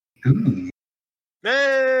Ooh.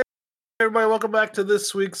 Hey, everybody, welcome back to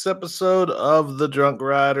this week's episode of The Drunk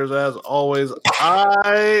Riders. As always,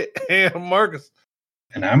 I am Marcus.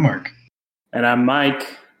 And I'm Mark. And I'm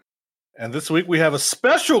Mike. And this week we have a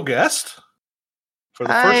special guest for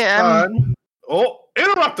the first time. Oh,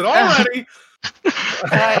 interrupted already.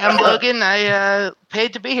 Hi, I'm Logan. I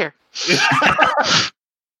paid to be here.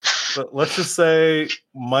 But let's just say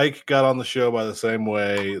Mike got on the show by the same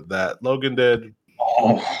way that Logan did.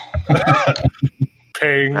 Oh.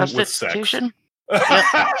 Paying with sex. Prostitution?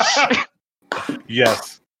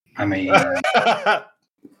 Yes. I mean...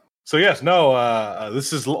 So yes, no,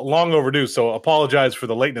 this is long overdue, so apologize for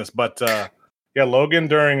the lateness. But yeah, Logan,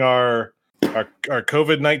 during our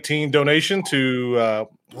COVID-19 donation to,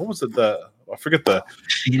 what was it? I forget the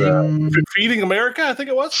Feeding America, I think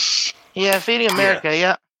it was? Yeah, Feeding America,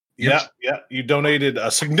 yeah. Yeah. You donated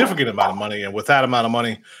a significant amount of money, and with that amount of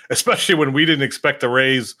money, especially when we didn't expect to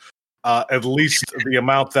raise at least the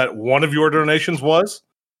amount that one of your donations was,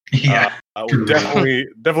 we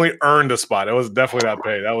definitely earned a spot. It was definitely not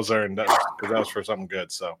paid. That was earned. That was for something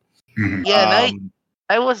good. So, yeah,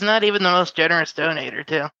 I was not even the most generous donator,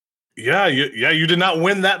 too. Yeah, you did not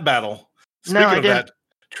win that battle. Speaking of that,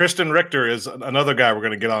 Tristan Richter is another guy we're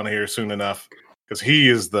going to get on here soon enough because he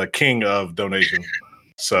is the king of donation.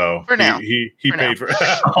 So for now, he paid for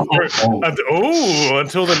until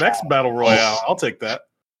the next battle royale. I'll take that.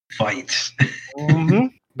 Fight.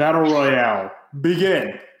 Battle royale.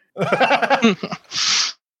 Begin.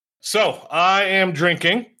 So I am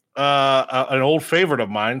drinking an old favorite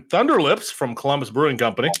of mine, Thunder Lips from Columbus Brewing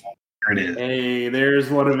Company. There it is. Hey,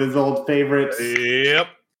 there's one of his old favorites. Yep.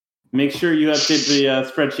 Make sure you update the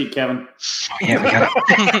spreadsheet, Kevin. Oh, yeah,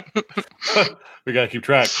 we gotta keep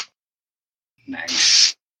track.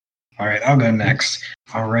 Nice. All right, I'll go next.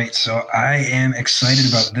 All right, so I am excited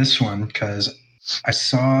about this one because I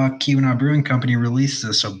saw Keweenaw Brewing Company release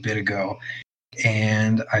this a bit ago,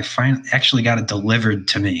 and I actually got it delivered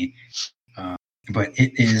to me. But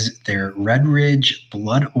it is their Red Ridge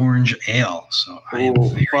Blood Orange Ale. So I am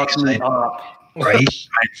very excited. Right? I'm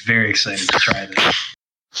very excited to try this.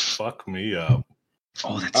 Fuck me up.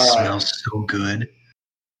 Oh, that smells so good.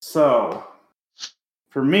 So,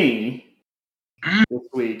 for me, this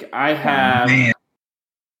week, I have...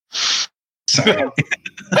 Sorry. Go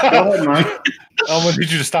ahead, Mark. I'm going to need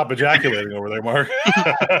you to stop ejaculating over there, Mark.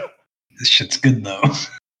 This shit's good, though.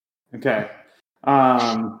 Okay.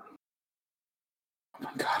 Oh, my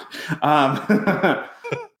God.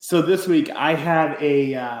 So this week, I have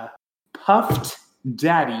a Puffed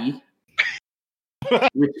Daddy,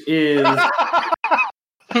 which is...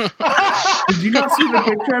 Did you not see the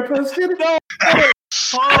picture I posted? No.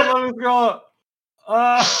 Hold on, let me scroll up.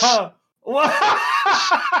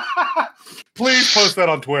 Please post that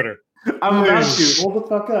on Twitter. I'm about to. Hold the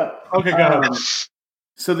fuck up. Okay, go ahead.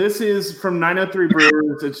 So this is from 903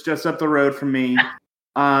 Brewers. It's just up the road from me.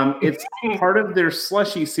 It's part of their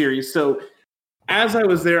slushy series. So as I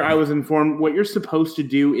was there, I was informed what you're supposed to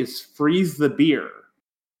do is freeze the beer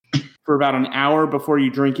for about an hour before you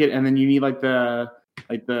drink it, and then you need like the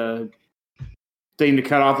thing to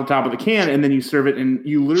cut off the top of the can, and then you serve it, and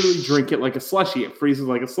you literally drink it like a slushy. It freezes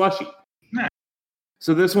like a slushy. Nice.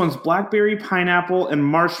 So this one's blackberry, pineapple, and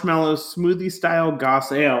marshmallow smoothie style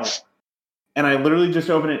Goss Ale. And I literally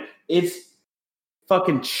just opened it. It's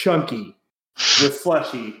fucking chunky with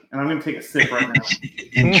slushy. And I'm going to take a sip right now.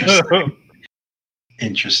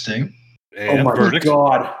 Interesting. And oh my verdict.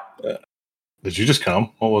 God. Did you just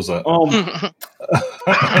come? What was that?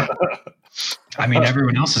 I mean,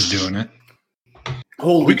 everyone else is doing it.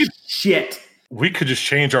 Holy shit. We could just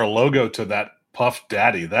change our logo to that Puff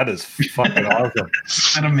Daddy. That is fucking awesome.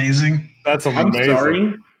 Isn't that amazing? That's amazing. I'm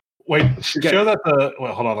sorry. Wait, show that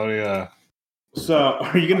wait, hold on, let me So,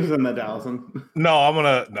 are you going to send that to Allison? No, I'm going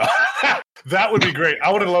to... No. That would be great.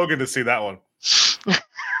 I wanted Logan to see that one.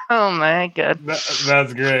 Oh, my God.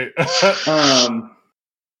 That's great.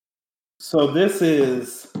 So, this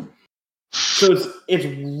is... So, it's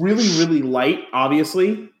really, really light,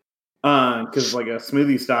 obviously, because like a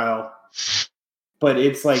smoothie style. But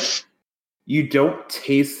it's like, you don't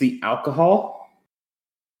taste the alcohol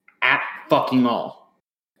at fucking all.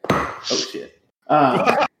 Oh, shit.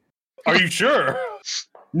 Are you sure?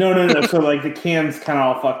 No. So like the can's kind of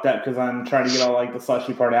all fucked up because I'm trying to get all like the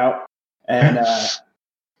slushy part out, and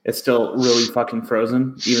it's still really fucking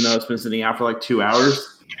frozen, even though it's been sitting out for like 2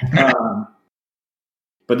 hours.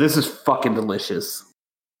 But this is fucking delicious.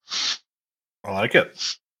 I like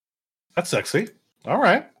it. That's sexy. All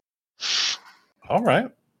right.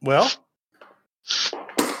 Well,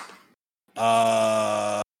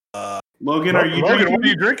 Logan, are you Logan, drinking? what are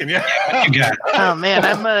you drinking? Yeah. What you got? Oh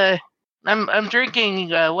man, I'm drinking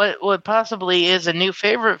what possibly is a new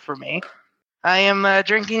favorite for me. I am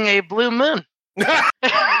drinking a Blue Moon.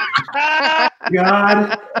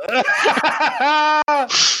 God.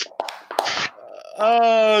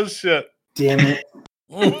 Oh shit! Damn it.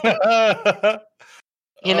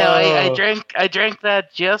 You know, I drank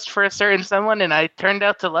that just for a certain someone, and I turned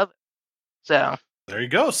out to love it. So there you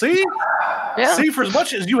go. See, yeah. See, for as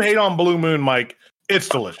much as you hate on Blue Moon, Mike, it's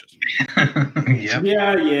delicious. Yep.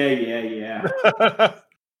 Yeah.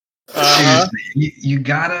 Seriously, you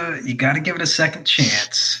gotta give it a second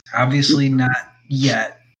chance. Obviously, not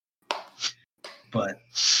yet, but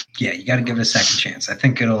yeah, you gotta give it a second chance. I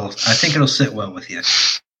think it'll sit well with you.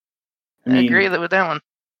 I agree with that one.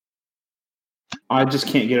 I just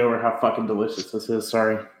can't get over how fucking delicious this is.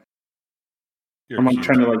 Sorry. You're I'm cute.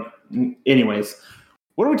 trying to anyways.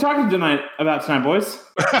 What are we talking about tonight, boys?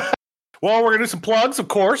 Well, we're gonna do some plugs, of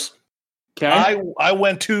course. Okay. I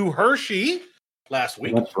went to Hershey last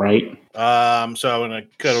week. That's right. So I'm gonna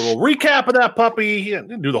get a little recap of that puppy. I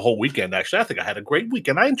didn't do the whole weekend, actually. I think I had a great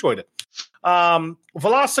weekend. I enjoyed it.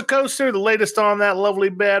 Velocicoaster, the latest on that lovely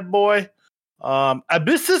bad boy.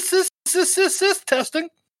 Abyssis testing.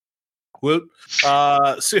 Woot. Shut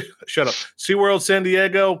up. SeaWorld San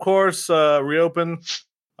Diego, of course, reopened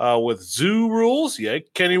with zoo rules. Yeah,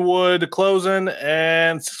 Kennywood closing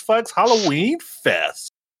and Six Flags Halloween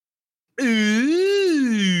Fest.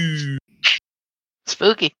 Ooh.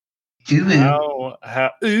 Spooky. Ooh.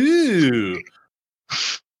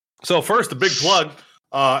 So first, the big plug.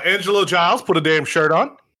 Angelo Giles put a damn shirt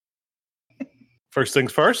on. First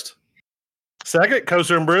things first. Second,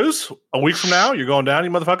 Coaster and Brews. A week from now, you're going down,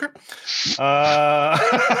 you motherfucker.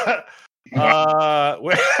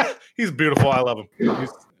 He's beautiful. I love him.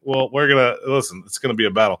 We're gonna listen. It's gonna be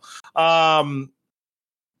a battle. And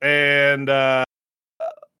who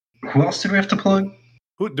else did we have to plug?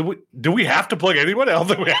 Who do we have to plug anyone? I don't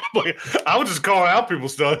think we have to plug. I was just calling out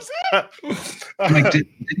people's stuff. Like,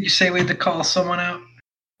 didn't you say we had to call someone out?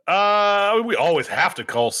 We always have to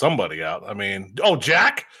call somebody out. I mean,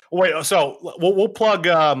 Jack. Wait, so we'll plug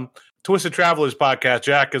Twisted Travelers podcast.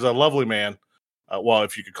 Jack is a lovely man. Well,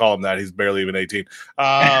 if you could call him that, he's barely even 18.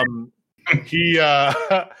 I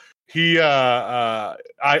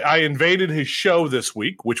invaded his show this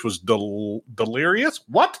week, which was delirious.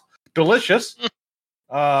 What? Delicious.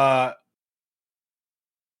 And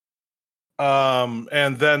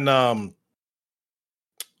then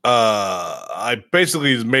I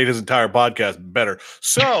basically made his entire podcast better.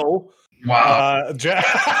 So, wow.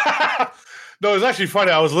 No, it was actually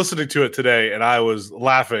funny. I was listening to it today, and I was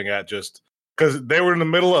laughing at just because they were in the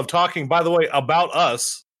middle of talking, by the way, about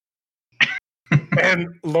us.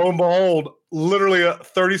 And lo and behold, literally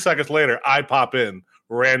 30 seconds later, I pop in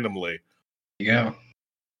randomly. Yeah.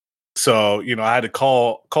 So, I had to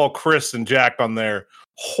call Chris and Jack on their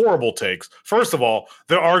horrible takes. First of all,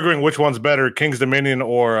 they're arguing which one's better, King's Dominion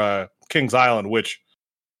or King's Island, which,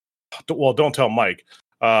 well, don't tell Mike.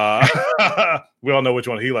 We all know which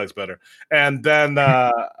one he likes better. And then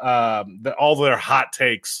all their hot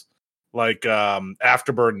takes, like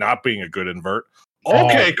Afterburn not being a good invert.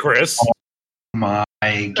 Okay, Chris. Oh my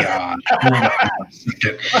God. Are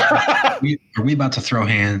we about to throw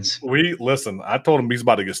hands? Listen, I told him he's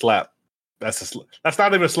about to get slapped. That's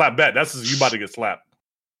not even a slap bet. That's just you about to get slapped.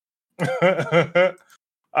 But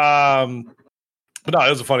no, it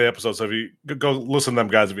was a funny episode. So if you go listen to them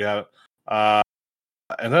guys if you haven't.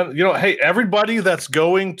 And then hey, everybody that's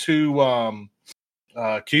going to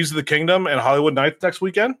Keys of the Kingdom and Hollywood Nights next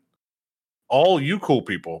weekend, all you cool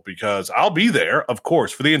people, because I'll be there, of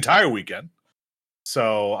course, for the entire weekend.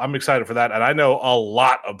 So I'm excited for that, and I know a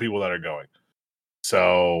lot of people that are going.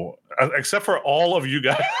 So, except for all of you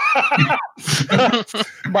guys,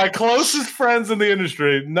 my closest friends in the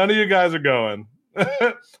industry, none of you guys are going.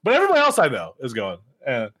 But everybody else I know is going.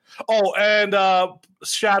 And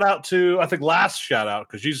shout out to, I think last shout out,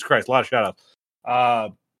 because Jesus Christ, a lot of shout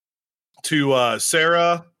outs to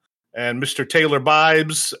Sarah and Mr. Taylor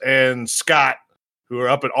Bibes and Scott, who are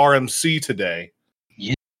up at RMC today.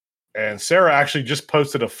 Yeah. And Sarah actually just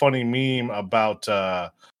posted a funny meme about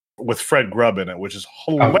with Fred Grubb in it, which is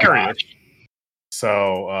hilarious.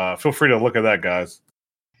 So feel free to look at that, guys.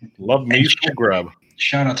 Love me some Grubb.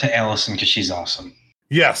 Shout out to Allison because she's awesome.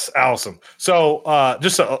 Yes, Allison. So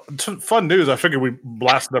just fun news. I figured we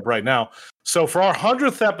blast it up right now. So for our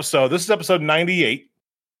 100th episode, this is episode 98.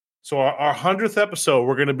 So our 100th episode,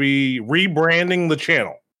 we're going to be rebranding the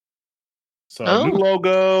channel. So new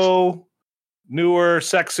logo, newer,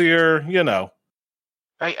 sexier,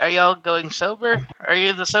 Are y'all going sober? Are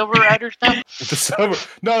you the sober riders now? The sober?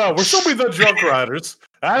 No, we're still be the drunk riders.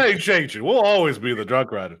 That ain't changing. We'll always be the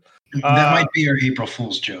drunk riders. That might be our April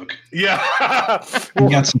Fool's joke. Yeah,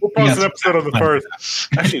 we'll post an episode of the first.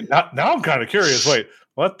 Actually, now I'm kind of curious. Wait,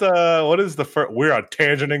 what is the first? We're on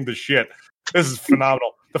tangenting the shit. This is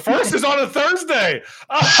phenomenal. The first is on a Thursday.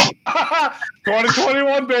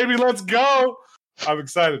 2021, baby, let's go! I'm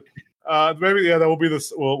excited. Maybe that will be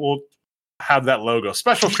this. We'll have that logo,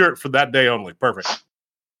 special shirt for that day only. Perfect.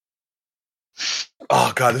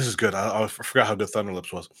 Oh god, this is good. I forgot how good Thunder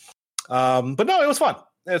Lips was. But no, it was fun.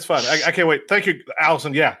 It's fun. I can't wait. Thank you,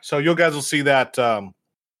 Allison. Yeah, so you guys will see that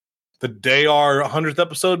the day our 100th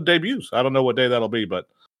episode debuts. I don't know what day that'll be, but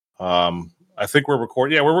I think we're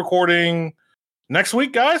recording. Yeah, we're recording next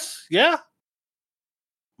week, guys. Yeah,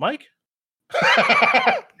 Mike.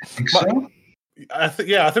 I think so. I think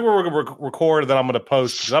we're going to record that I'm going to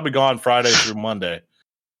post because I'll be gone Friday through Monday.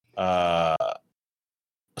 So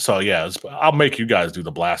yeah, I'll make you guys do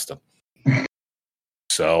the blasting.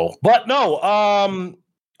 So, but no,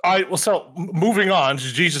 so moving on,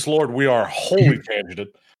 Jesus Lord, we are wholly tangented.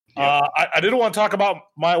 Yeah. I didn't want to talk about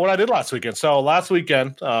what I did last weekend. So last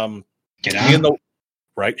weekend, get out.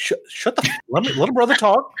 Right, shut the let a brother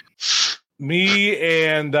talk. Me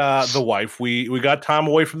and the wife, we got time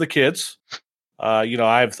away from the kids. I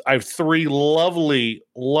have three lovely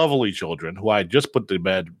children who I just put to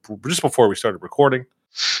bed just before we started recording.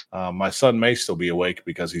 My son may still be awake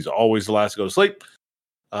because he's always the last to go to sleep.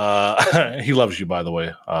 He loves you, by the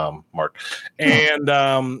way, Mark. And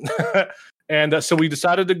so we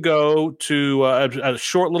decided to go to a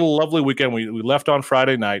short little lovely weekend. We left on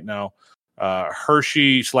Friday night. Now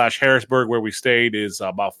Hershey/Harrisburg, where we stayed, is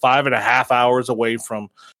about 5.5 hours away from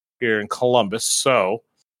here in Columbus. So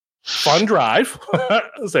fun drive,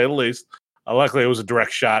 to say the least. Luckily, it was a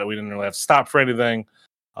direct shot. We didn't really have to stop for anything.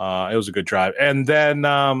 It was a good drive. And then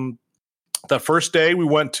the first day we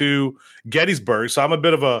went to Gettysburg. So I'm a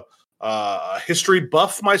bit of a history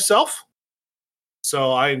buff myself.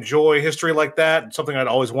 So I enjoy history like that. Something I'd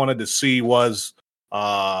always wanted to see was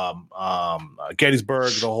Gettysburg,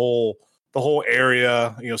 the whole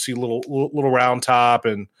area. See little Round Top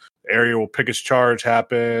and area where Pickett's Charge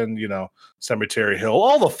happened. Cemetery Hill,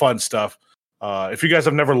 all the fun stuff. If you guys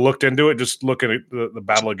have never looked into it, just look at the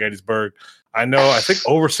Battle of Gettysburg. I think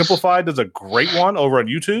Oversimplified does a great one over on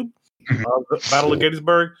YouTube. The Battle of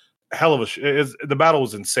Gettysburg, hell of the battle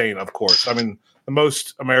was insane. Of course, I mean the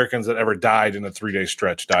most Americans that ever died in a 3-day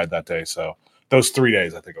stretch died that day. So those 3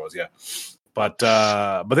 days, I think it was, yeah. But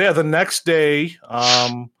yeah, the next day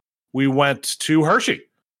we went to Hershey.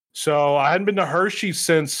 So I hadn't been to Hershey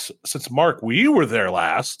since Mark, we were there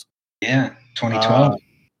last. Yeah, 2012.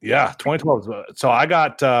 Yeah, 2012. So I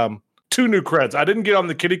got 2 new creds. I didn't get on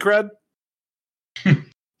the kitty cred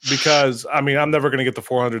because I'm never going to get the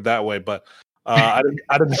 400 that way. But I did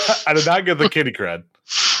not get the kitty cred.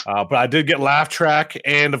 But I did get Laugh Track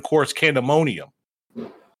and of course Candemonium.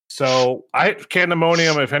 So I hit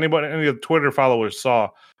Candemonium. If any of the Twitter followers saw,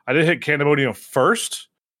 I did hit Candemonium first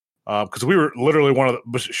because we were literally one of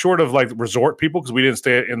the short of like resort people because we didn't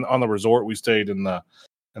stay on the resort. We stayed in the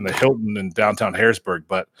Hilton in downtown Harrisburg,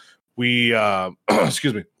 but we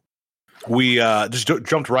excuse me, we just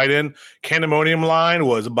jumped right in. Candemonium line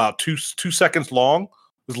was about two seconds long. It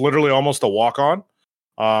was literally almost a walk on.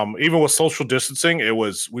 Even with social distancing,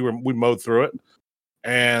 we mowed through it.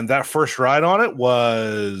 And that first ride on it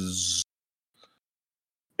was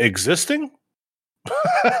existing.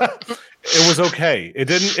 It was okay. It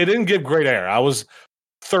didn't give great air. I was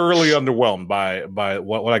thoroughly underwhelmed by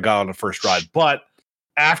what I got on the first ride, but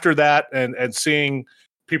after that, and seeing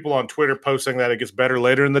people on Twitter posting that it gets better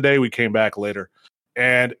later in the day, we came back later.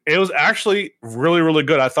 And it was actually really, really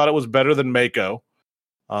good. I thought it was better than Mako.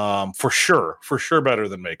 For sure better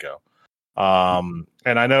than Mako.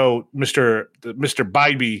 And I know Mr.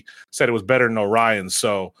 Bybee said it was better than Orion.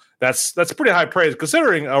 So that's pretty high praise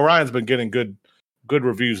considering Orion's been getting good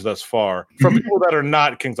reviews thus far from people that are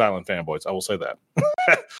not Kings Island fanboys. I will say that.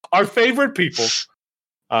 Our favorite people.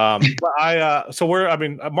 Mark, I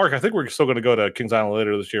think we're still going to go to Kings Island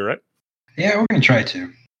later this year, right? Yeah, we're going to try to.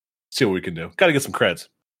 See what we can do. Got to get some creds.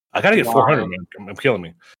 I got to get 400, man. I'm killing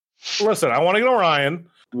me. Listen, I want to get Orion.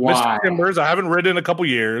 Why? Mystic Timbers, I haven't ridden in a couple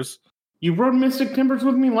years. You rode Mystic Timbers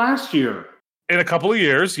with me last year. In a couple of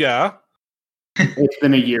years, yeah. It's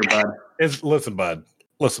been a year, bud. Listen, bud.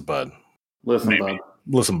 Listen, bud.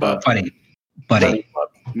 Buddy.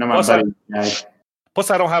 No, my buddy. Plus,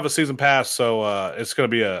 I don't have a season pass, so it's going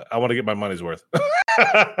to be I want to get my money's worth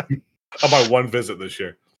on my one visit this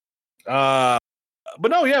year.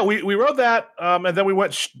 but no, yeah, we rode that, and then we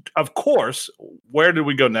went. Of course, where did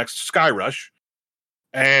we go next? Sky Rush,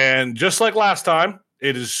 and just like last time,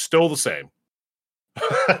 it is still the same.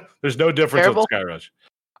 There's no difference with Sky Rush.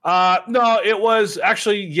 No, it was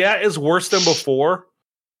actually it's worse than before.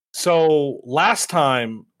 So last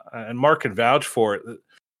time, and Mark can vouch for it.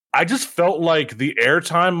 I just felt like the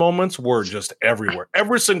airtime moments were just everywhere.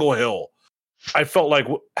 Every single hill, I felt like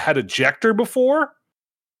had ejector before.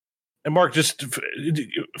 And Mark, just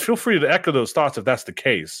feel free to echo those thoughts if that's the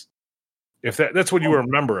case. If that's what you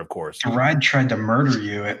remember, of course. The ride tried to murder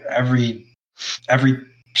you at every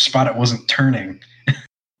spot it wasn't turning.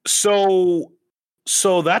 So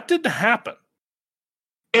that didn't happen.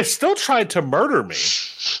 It still tried to murder me,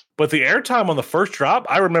 but the airtime on the first drop,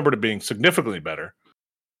 I remembered it being significantly better.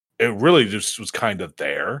 It really just was kind of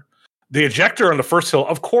there. The ejector on the first hill,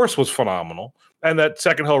 of course, was phenomenal, and that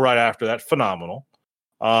second hill right after that, phenomenal.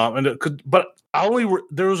 But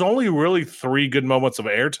there was only really 3 good moments of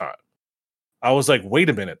airtime. I was like, wait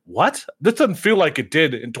a minute, what? This doesn't feel like it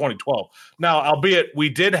did in 2012. Now, albeit we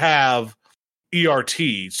did have ERT,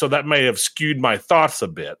 so that may have skewed my thoughts a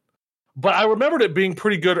bit. But I remembered it being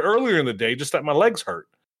pretty good earlier in the day, just that my legs hurt.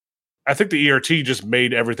 I think the ERT just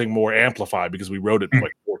made everything more amplified because we rode it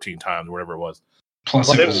like 14 times, or whatever it was.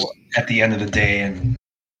 Plus, it was at the end of the day, and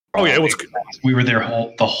it was. We were there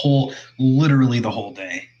literally the whole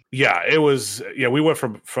day. Yeah, it was. Yeah, we went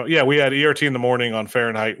from we had ERT in the morning on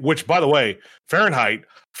Fahrenheit, which, by the way, Fahrenheit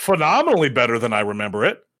phenomenally better than I remember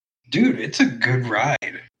it. Dude, it's a good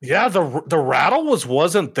ride. Yeah, the rattle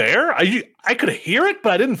wasn't there. I could hear it,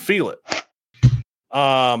 but I didn't feel it.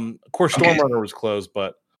 Of course, Stormrunner was closed,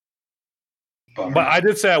 but I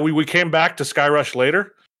did say we came back to Sky Rush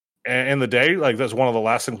later in the day. Like that's one of the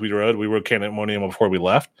last things we rode. We rode Candemonium before we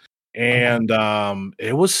left, and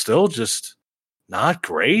it was still just not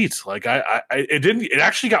great. Like it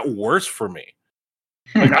actually got worse for me.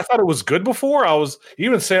 Like I thought it was good before. I was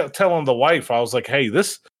even telling the wife, I was like, "Hey,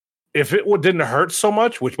 if it didn't hurt so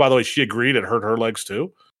much," which by the way she agreed, it hurt her legs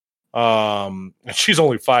too. And she's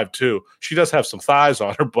only 5'2". She does have some thighs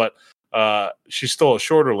on her, but she's still a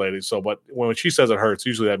shorter lady. So, but when she says it hurts,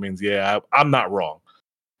 usually that means I'm not wrong.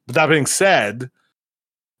 But that being said,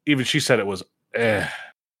 even she said it was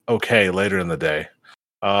okay later in the day.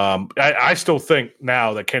 I still think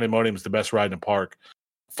now that Candemonium is the best ride in the park,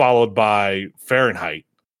 followed by Fahrenheit.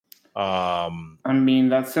 I mean,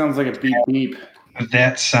 that sounds like a beep beep.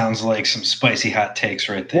 That sounds like some spicy hot takes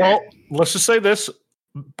right there. Well, let's just say this.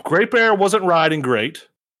 Great Bear wasn't riding great,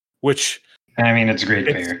 which I mean, it's Great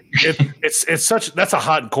Bear. It's such that's a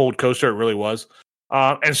hot and cold coaster. It really was.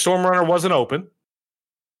 And Stormrunner wasn't open.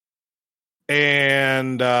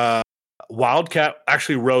 And Wildcat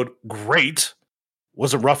actually rode great.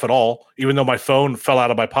 Wasn't rough at all, even though my phone fell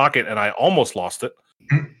out of my pocket and I almost lost it.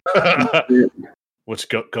 Which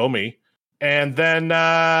go me. And then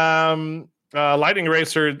Lightning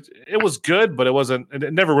Racer, it was good, but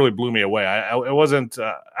it never really blew me away. It wasn't.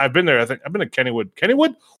 I've been there. I think I've been to Kennywood.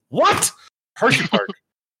 Kennywood? What? Hershey Park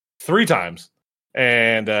 3 times,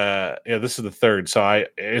 and this is the 3rd. So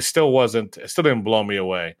it still didn't blow me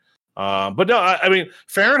away. But no, I mean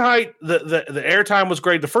Fahrenheit. The airtime was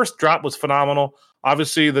great. The first drop was phenomenal.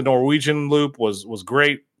 Obviously, the Norwegian loop was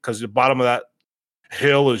great because the bottom of that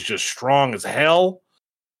hill is just strong as hell.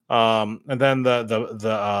 And then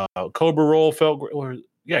the Cobra Roll felt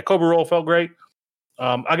great. Cobra Roll felt great.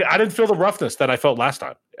 I didn't feel the roughness that I felt last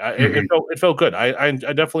time. It felt good. I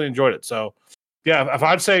definitely enjoyed it. So, yeah, if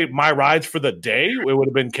I'd say my rides for the day, it would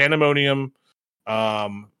have been Candemonium,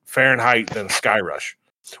 Fahrenheit, then Sky Rush,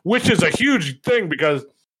 which is a huge thing because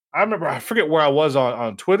I forget where I was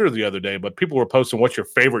on Twitter the other day, but people were posting, what's your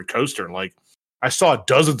favorite coaster? And like, I saw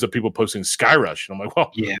dozens of people posting Sky Rush. And I'm like,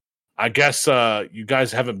 well, yeah. I guess you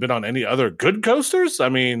guys haven't been on any other good coasters. I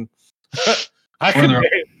mean,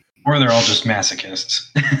 or they're all just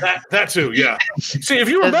masochists. that too, yeah. See, if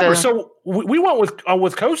you remember, so we went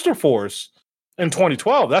with Coaster Force in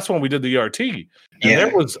 2012. That's when we did the ERT. And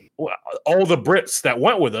there was all the Brits that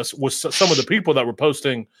went with us was some of the people that were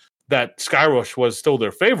posting that Sky Rush was still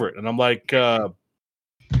their favorite. And I'm like, well,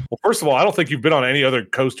 first of all, I don't think you've been on any other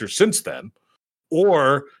coaster since then.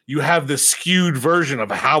 Or you have this skewed version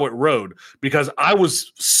of how it rode, because I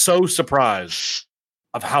was so surprised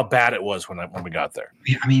of how bad it was when we got there.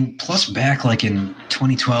 Yeah, I mean, plus back like in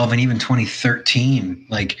 2012 and even 2013,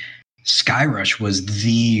 like Sky Rush was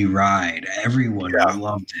the ride. Everyone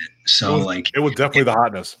loved it. So it was definitely the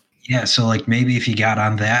hotness. Yeah, so like maybe if you got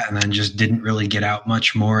on that and then just didn't really get out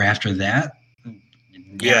much more after that,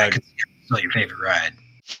 it's still your favorite ride.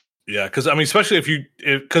 Yeah, because I mean, especially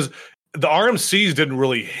because the RMCs didn't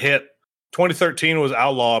really hit 2013 was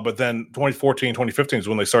Outlaw, but then 2014, 2015 is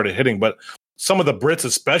when they started hitting. But some of the Brits,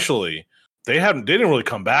 especially, they didn't really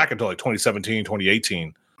come back until like 2017,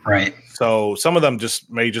 2018. Right. So some of them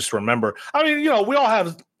may just remember. I mean, we all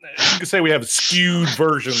have. You could say we have skewed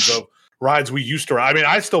versions of rides we used to ride. I mean,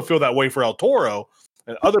 I still feel that way for El Toro,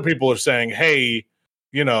 and other people are saying, "Hey,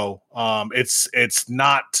 it's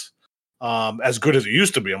not as good as it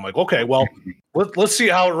used to be." I'm like, okay, well, let's see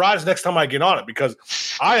how it rides next time I get on it, because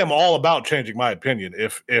I am all about changing my opinion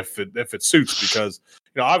if it suits, because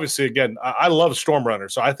obviously, again, I love Stormrunner,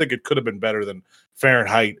 so I think it could have been better than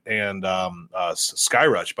Fahrenheit and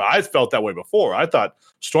Skyrush, but I felt that way before. I thought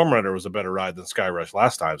Stormrunner was a better ride than Skyrush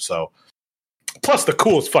last time. So, plus the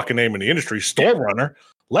coolest fucking name in the industry, Stormrunner.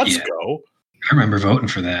 Let's go. I remember voting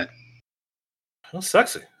for that. It was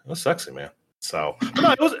sexy, man. So, but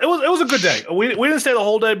no, it was a good day. We didn't stay the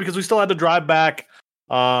whole day because we still had to drive back,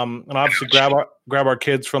 and obviously grab our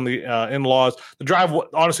kids from the in-laws. The drive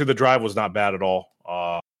was not bad at all.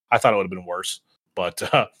 I thought it would have been worse. But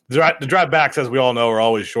the drive backs, as we all know, are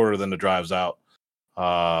always shorter than the drives out.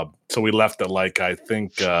 So we left at I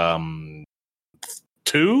think 2,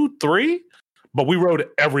 3, but we rode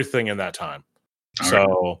everything in that time.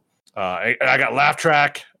 All right. I got Laugh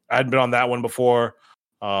Track. I hadn't been on that one before.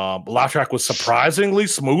 Laugh Track was surprisingly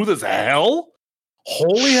smooth as hell.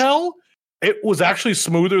 Holy hell! It was actually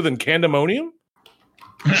smoother than Candemonium.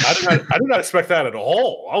 I did not expect that at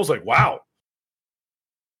all. I was like, wow.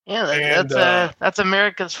 Yeah, that's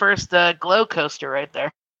America's first glow coaster right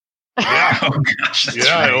there. Yeah, oh gosh,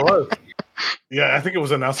 right. It was. Yeah, I think it was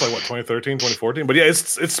announced 2013, 2014. But yeah,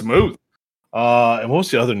 it's smooth. And what was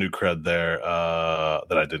the other new cred there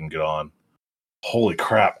that I didn't get on? Holy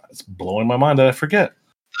crap, it's blowing my mind that I forget.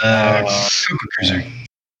 Coco Cruiser.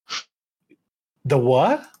 The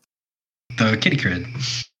what? The Kitty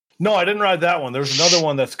Cred. No, I didn't ride that one. There's another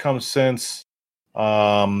one that's come since.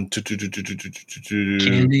 Candy,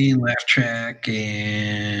 Laugh Track,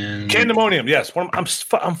 and Candemonium. Yes,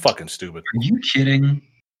 I'm fucking stupid. Are you kidding?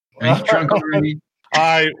 Are you drunk already?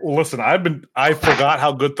 I forgot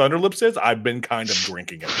how good Thunderlips is. I've been kind of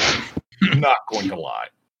drinking it. Not going to lie.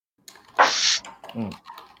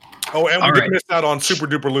 Oh, and we did miss out on Super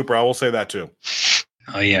Duper Looper. I will say that too.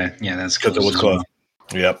 Oh yeah, that's because it was close.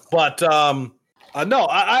 Yep. But no,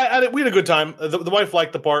 we had a good time. The wife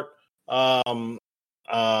liked the park. Got some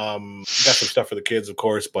stuff for the kids, of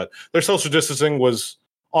course, but their social distancing was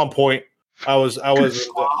on point. I was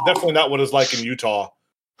definitely not what it was like in Utah.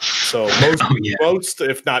 So most,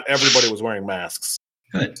 if not everybody, was wearing masks.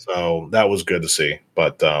 Good. So that was good to see.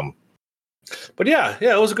 But yeah,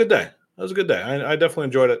 it was a good day. It was a good day. I definitely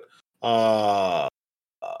enjoyed it. Yeah.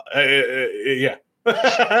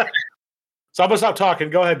 So I'm gonna stop talking.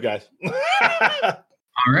 Go ahead, guys.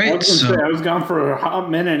 All right. I was gone for a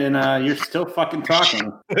hot minute, and you're still fucking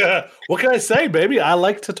talking. What can I say, baby? I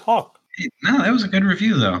like to talk. No, that was a good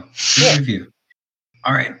review, though. Good review.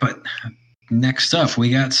 All right, but next up,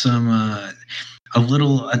 we got some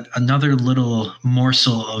another little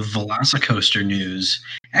morsel of Velocicoaster news.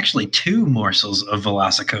 Actually, two morsels of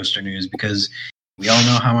Velocicoaster news, because we all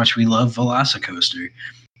know how much we love Velocicoaster.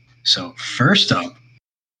 So first up,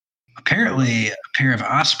 apparently a pair of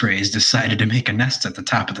ospreys decided to make a nest at the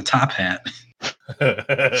top of the top hat.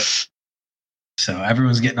 So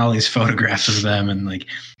everyone's getting all these photographs of them, and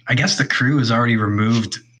I guess the crew has already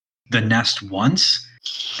removed the nest once,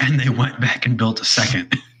 and they went back and built a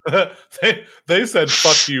second. they said,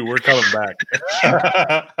 "Fuck you, we're coming back."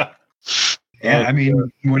 Yeah, I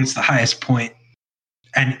mean, when it's the highest point,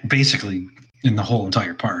 and basically in the whole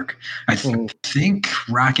entire park, I think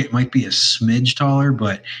Rocket might be a smidge taller,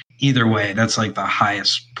 but either way, that's the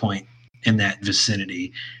highest point in that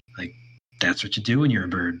vicinity. That's what you do when you're a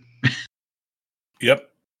bird. Yep.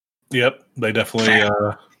 They definitely.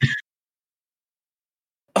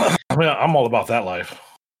 I mean, I'm all about that life.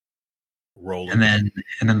 Rolling. And then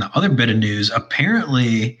the other bit of news.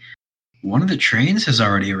 Apparently, one of the trains has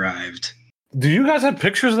already arrived. Do you guys have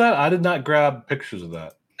pictures of that? I did not grab pictures of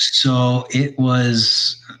that. So it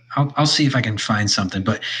was. I'll see if I can find something.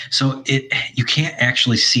 But so you can't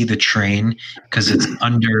actually see the train because it's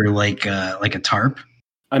under like a tarp.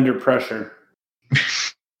 Under pressure.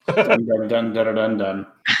 dun, dun, dun, dun, dun, dun.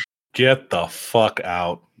 Get the fuck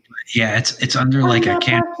out. Yeah, it's under a can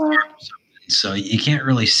tarp or something. So you can't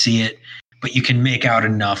really see it, but you can make out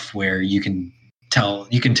enough where you can tell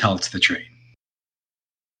it's the train.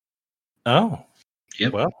 Oh.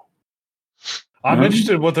 Yep. Well, I'm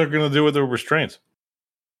interested in what they're going to do with the restraints.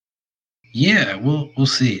 Yeah, we'll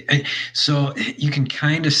see. So you can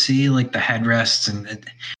kind of see the headrests, and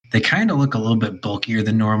they kind of look a little bit bulkier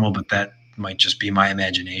than normal, but that might just be my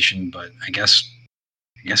imagination, but I guess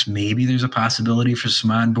maybe there's a possibility for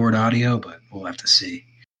some onboard audio, but we'll have to see.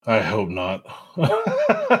 I hope not.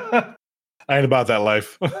 I ain't about that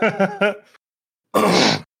life.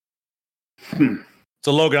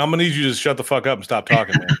 So, Logan, I'm gonna need you to shut the fuck up and stop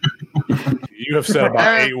talking, man. You have said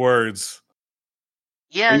about 8 words.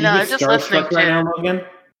 Yeah, no, I'm just listening right now, Logan?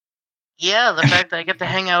 Yeah, the fact that I get to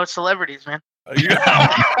hang out with celebrities, man.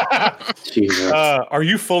 Jesus. Are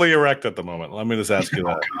you fully erect at the moment? Let me just ask you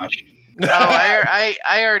that. Oh, gosh. Oh, I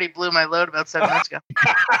already blew my load about 7 minutes ago.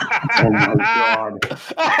 Oh my god.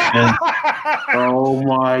 Oh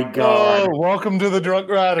my god. Oh, welcome to the Drunk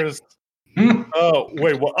Riders. Oh,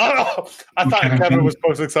 wait. Well, I thought Kevin was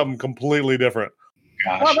posting something completely different.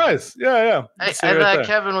 Gosh. Oh, nice. Yeah. I thought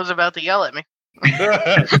Kevin was about to yell at me.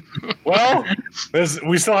 Well,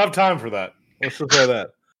 we still have time for that. Let's just say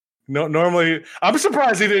that. No, normally, I'm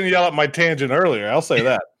surprised he didn't yell at my tangent earlier. I'll say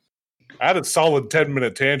that. I had a solid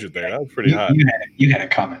 10-minute tangent there. That was pretty hot. You had a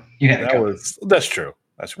comment. That's true.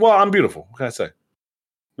 Well, I'm beautiful. What can I say?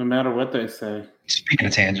 No matter what they say. Speaking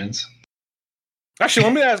of tangents.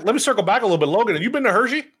 Actually, let me circle back a little bit. Logan, have you been to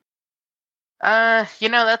Hershey?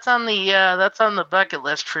 That's on the bucket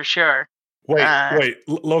list for sure. Wait,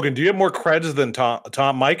 Logan, do you have more creds than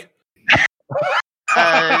Tom Mike?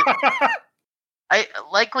 I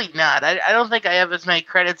likely not. I don't think I have as many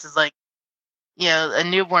credits as a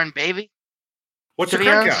newborn baby. What's your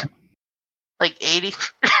cred count? Like 80.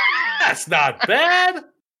 That's not bad.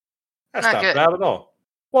 That's not bad at all.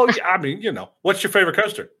 Well, I mean, what's your favorite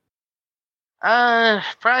coaster?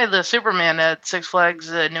 Probably the Superman at Six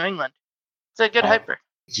Flags New England. It's a good hyper.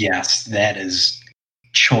 Yes, that is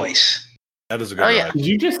choice. That is a good ride. Did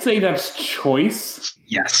you just say that's choice?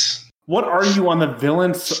 Yes. What are you on the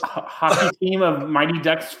villains hockey team of Mighty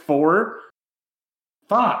Ducks 4?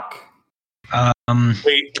 Fuck.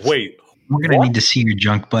 Wait. We're gonna need to see your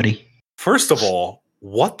junk, buddy. First of all,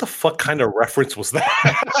 what the fuck kind of reference was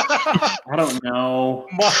that? I don't know.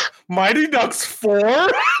 Mighty Ducks 4?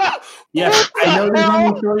 Yes, I know there's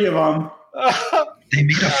only 3 of them. They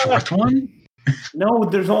made a 4th one? No,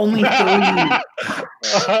 there's only 3. I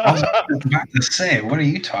was about to say, what are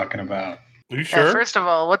you talking about? Are you sure? First of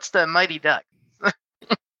all, what's the Mighty Duck?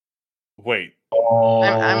 Wait. Oh,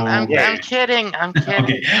 I'm kidding. I'm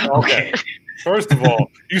kidding. Okay. First of all,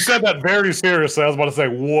 you said that very seriously. I was about to say,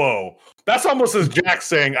 whoa. That's almost as Jack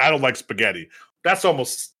saying, I don't like spaghetti. That's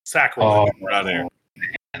almost sacrilege around here.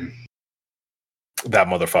 Man. That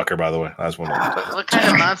motherfucker, by the way. That's one. What kind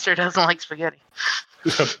of monster doesn't like spaghetti?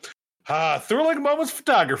 Thrilling moments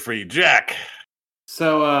photography, Jack.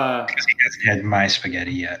 So, because he hasn't had my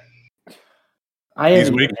spaghetti yet. I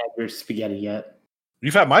haven't had your spaghetti yet.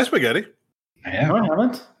 You've had my spaghetti. I have. No, I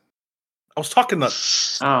haven't. I was talking to.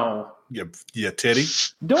 Oh. Yeah, titty.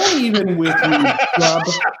 Don't even with me, club.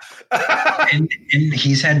 And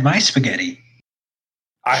he's had my spaghetti.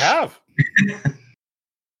 I have.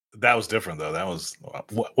 That was different, though. That was.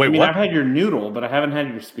 Wait, what? what? I've had your noodle, but I haven't had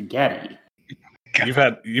your spaghetti. You've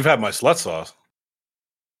had my slut sauce.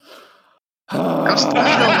 I'm still waiting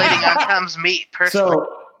on Tom's meat, personally.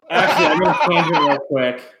 So, actually, I'm going to change it real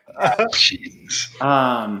quick. Jesus.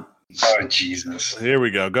 Oh, Jesus. Here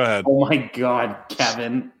we go. Go ahead. Oh, my God,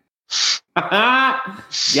 Kevin.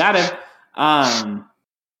 Got him.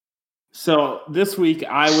 So, this week,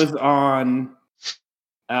 I was on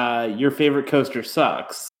Your Favorite Coaster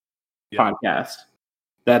Sucks podcast.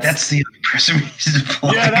 That's the other person we need to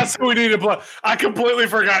play. Yeah, that's who we need to play. I completely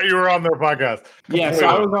forgot you were on their podcast. Yeah,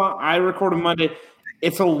 so I recorded Monday.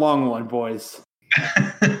 It's a long one, boys.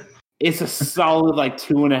 It's a solid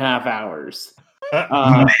 2.5 hours.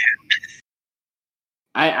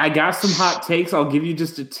 I got some hot takes. I'll give you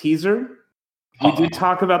just a teaser. We did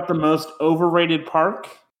talk about the most overrated park.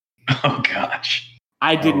 Oh, gosh.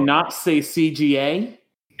 I did not say CGA.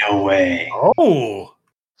 No way. Oh.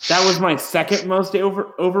 That was my second most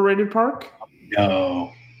overrated park.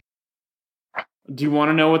 No. Do you want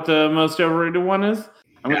to know what the most overrated one is?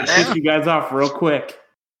 I'm going to kick you guys off real quick.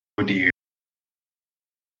 Oh, dear.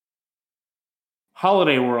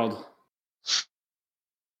 Holiday World.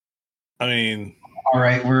 I mean, all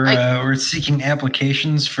right, we're seeking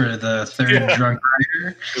applications for the third drunk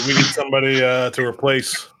rider. We need somebody to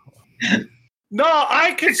replace. No,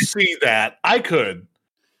 I could see that. I could,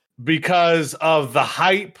 because of the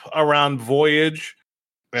hype around Voyage,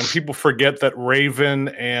 and people forget that Raven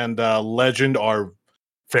and Legend are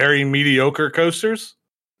very mediocre coasters.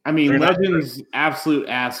 I mean, Legend's absolute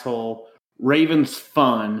asshole. Raven's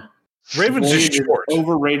fun. Raven's just short.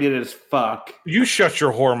 Overrated as fuck. You shut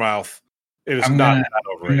your whore mouth. It is not that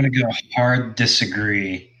overrated. I'm going to go hard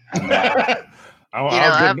disagree on that.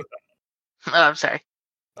 Oh, I'm sorry.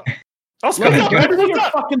 What's You're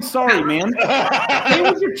up? fucking sorry, man. Stay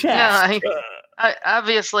with your No, chest.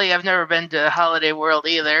 obviously I've never been to Holiday World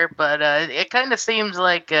either, but it kind of seems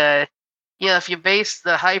like if you base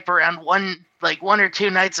the hype around one or two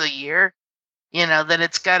nights a year, then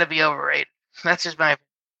it's got to be overrated. That's just my.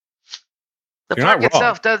 The You're park not wrong.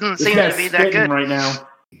 itself doesn't This seem to guy's be that spitting good. right now.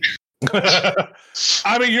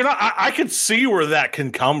 I mean, you're not. I can see where that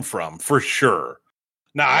can come from for sure.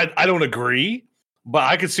 Now, I don't agree, but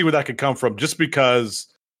I can see where that could come from just because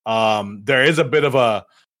there is a bit of a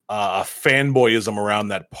fanboyism around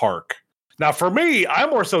that park. Now, for me, I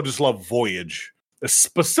more so just love Voyage,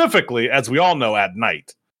 specifically, as we all know, at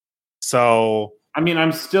night. So, I mean,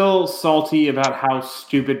 I'm still salty about how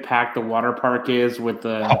stupid packed the water park is with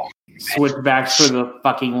the switchbacks for the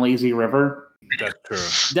fucking lazy river. that's true.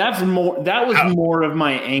 That was more of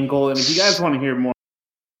my angle. And if you guys want to hear more,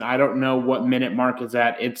 I don't know what minute Mark is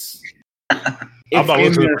at. It's I'm not in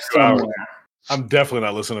listening there for 2 hours. somewhere. I'm definitely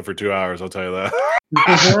not listening for 2 hours. I'll tell you that.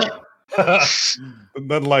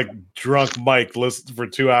 Then, like drunk Mike listens for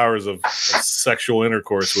 2 hours of sexual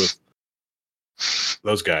intercourse with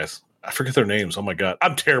those guys. I forget their names. Oh my god,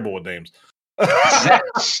 I'm terrible with names.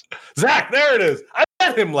 Zach, there it is. I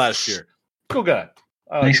met him last year. Cool guy.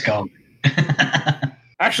 Nice call.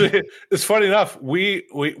 Actually, it's funny enough. We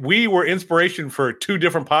were inspiration for two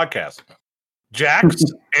different podcasts, Jack's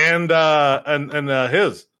and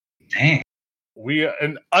his. Dang. We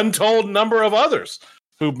an untold number of others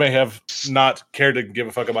who may have not cared to give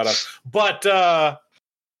a fuck about us, but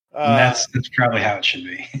That's probably how it should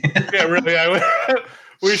be. yeah, really.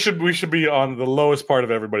 We should be on the lowest part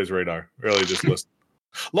of everybody's radar. Really, just listen.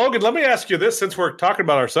 Logan, let me ask you this: since we're talking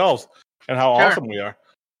about ourselves and how awesome we are,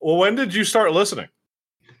 well, when did you start listening?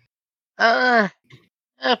 Probably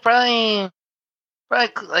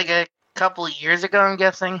like a couple of years ago, I'm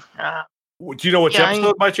guessing. Do you know which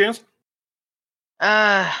episode by chance?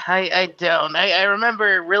 I don't. I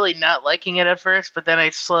remember really not liking it at first, but then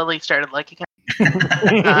I slowly started liking it.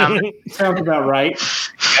 Sounds about right.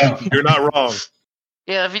 You're not wrong.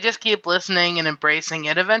 Yeah, if you just keep listening and embracing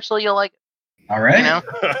it, eventually you'll like it. All right. You know?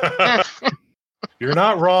 You're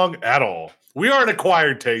not wrong at all. We are an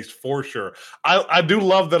acquired taste for sure. I do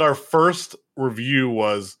love that our first review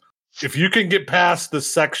was, if you can get past the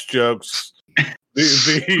sex jokes,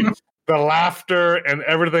 the laughter and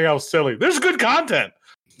everything else silly, there's good content.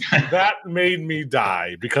 That made me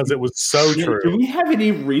die because it was so true. Do we have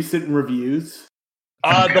any recent reviews?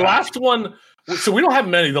 The last one, so we don't have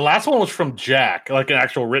many. The last one was from Jack, like an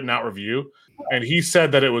actual written out review, and he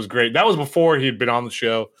said that it was great. That was before he'd been on the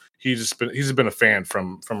show. He's just been a fan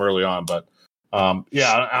from early on. But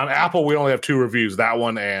yeah, on Apple we only have 2 reviews. That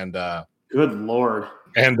one and good lord,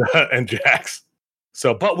 and Jack's.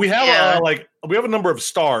 So, but we have we have a number of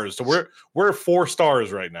stars. So we're 4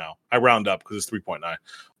 stars right now. I round up because it's 3.9.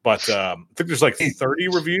 But I think there's like 30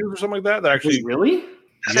 reviews or something like that. That actually really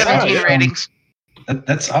 17 ratings.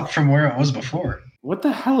 That's up from where it was before. What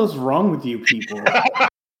the hell is wrong with you people?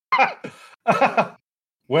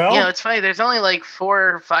 Well, it's funny. There's only like 4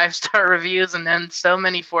 or 5-star reviews, and then so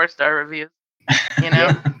many 4-star reviews.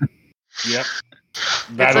 Yep.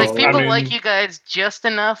 It's like people like you guys just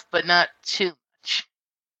enough, but not too much.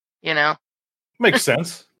 Makes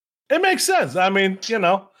sense. It makes sense. I mean,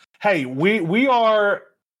 hey, we are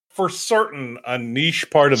for certain a niche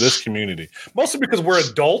part of this community, mostly because we're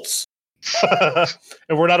adults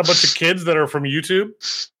and we're not a bunch of kids that are from YouTube.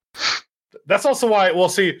 That's also why. Well,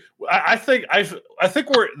 see, I think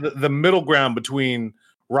we're the middle ground between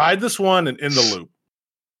Ride This One and In the Loop.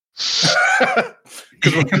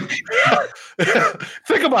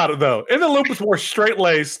 Think about it though. In the Loop is more straight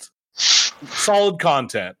laced, solid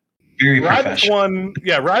content. Very Ride This One,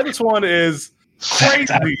 Ride This One is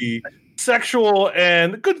crazy, sexual,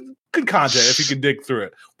 and good content if you can dig through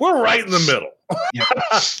it. We're right in the middle. Yep.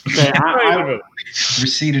 Okay, We're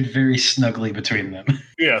seated very snugly between them.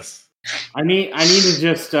 Yes. I need to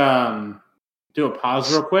just do a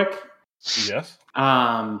pause real quick. Yes.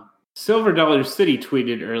 Silver Dollar City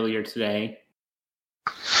tweeted earlier today,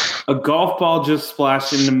 a golf ball just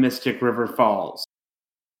splashed into Mystic River Falls.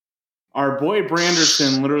 Our boy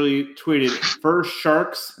Branderson literally tweeted, first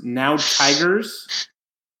sharks, now tigers.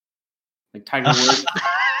 Like Tiger Woods.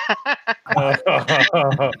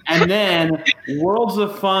 And then Worlds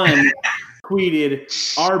of Fun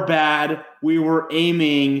tweeted, our bad, we were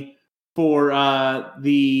aiming for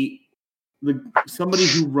the somebody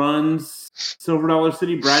who runs Silver Dollar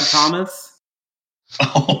City, Brad Thomas.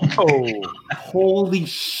 Oh. Holy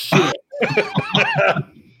shit.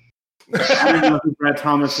 I don't know who Brad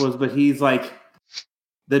Thomas was, but he's like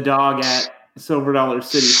the dog at Silver Dollar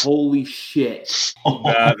City. Holy shit.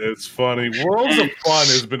 That is funny. Worlds of Fun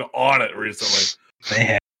has been on it recently. They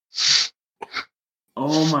have.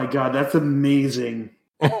 Oh my god, that's amazing.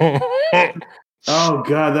 Oh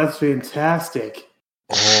god, that's fantastic.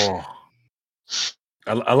 Oh,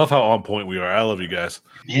 I love how on point we are. I love you guys.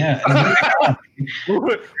 Yeah.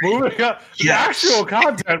 Moving on. The actual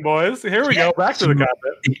content, boys. Here we go. Back to the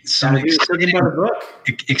content. Some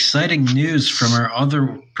exciting news from our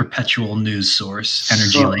other perpetual news source,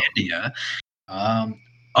 Energylandia.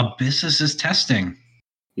 Abyssus is testing.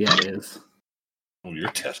 Yeah, it is. Oh, you're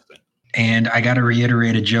testing. And I got to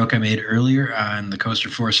reiterate a joke I made earlier on the Coaster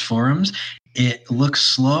Force forums. It looks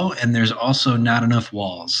slow, and there's also not enough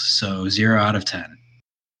walls. So 0 out of 10.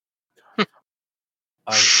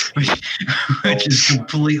 Which is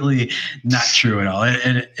completely not true at all.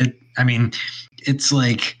 I mean, it's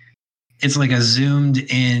like a zoomed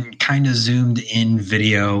in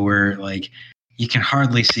video where like you can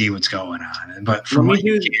hardly see what's going on. But from what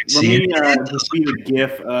you can see, the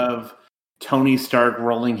GIF of Tony Stark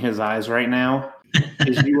rolling his eyes right now,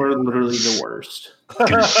 because you are literally the worst.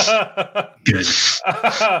 Good.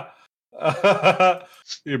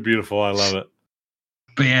 You're beautiful. I love it.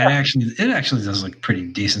 But yeah, it actually does look pretty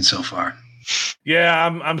decent so far. Yeah,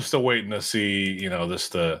 I'm still waiting to see,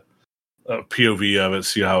 the POV of it,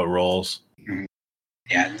 see how it rolls.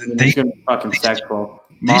 Yeah, it's gonna be fucking sexual.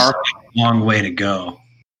 Mark, long way to go.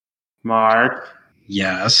 Mark,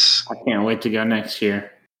 yes, I can't wait to go next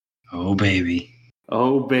year. Oh baby,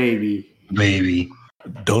 oh baby, baby.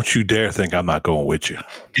 Don't you dare think I'm not going with you.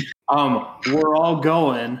 We're all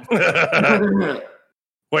going.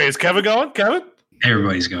 Wait, is Kevin going? Kevin?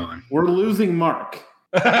 Everybody's going. We're losing Mark.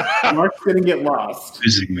 Mark's gonna get lost.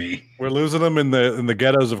 Losing me. We're losing him in the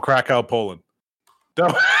ghettos of Krakow, Poland.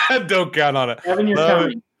 Don't count on it. Kevin, you're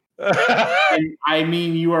coming. And I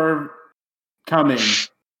mean, you are coming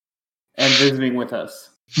and visiting with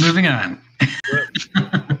us. Moving on.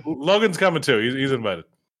 Logan's coming too. He's invited.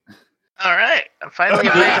 All right, I'm finally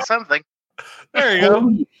invited to something. There you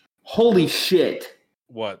go. Holy shit!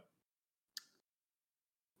 What?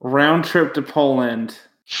 Round trip to Poland,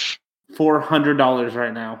 $400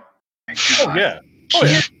 right now. Oh yeah. Oh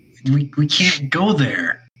yeah. We can't go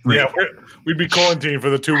there. Yeah, we'd be quarantined for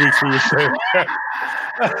the 2 weeks we would stay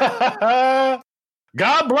there.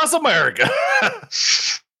 God bless America.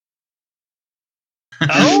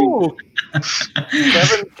 Oh,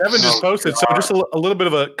 Kevin just posted. So just a little bit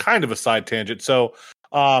of a kind of a side tangent. So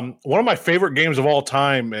one of my favorite games of all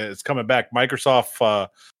time is coming back. Microsoft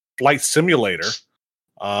Flight Simulator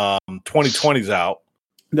 2020's out.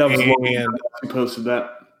 That was Logan who posted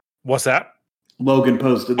that. What's that? Logan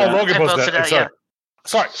posted that. Oh, Logan posted that.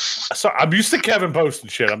 Sorry. I'm used to Kevin posting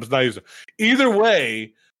shit. I'm just not used to. Either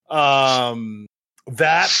way,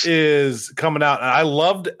 that is coming out, and I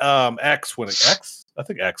loved X when it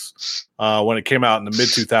came out in the mid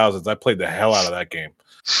 2000s. I played the hell out of that game.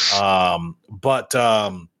 But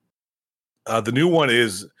the new one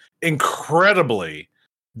is incredibly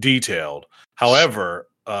detailed. However,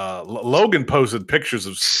 Logan posted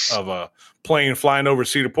pictures of a plane flying over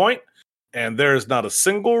Cedar Point, and there is not a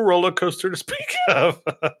single roller coaster to speak of.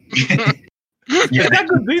 It's got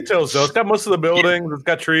good details, though. It's got most of the buildings. It's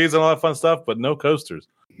got trees and all that fun stuff, but no coasters.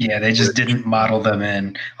 Yeah, they just didn't model them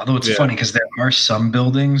in. Although it's funny because there are some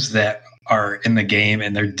buildings that are in the game,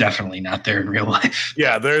 and they're definitely not there in real life.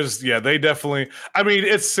 Yeah, they definitely. I mean,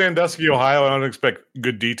 it's Sandusky, Ohio. I don't expect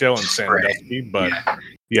good detail in Sandusky, but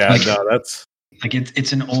that's like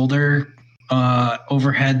it's an older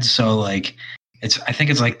overhead, so like I think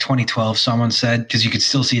it's like 2012. Someone said, because you could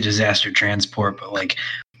still see Disaster Transport, but like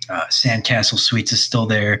Sandcastle Suites is still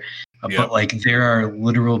there. But like there are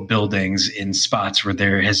literal buildings in spots where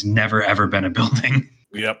there has never ever been a building.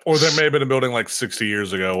 Yep. Or there may have been a building like 60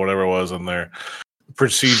 years ago, whatever it was, and they're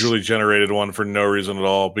procedurally generated one for no reason at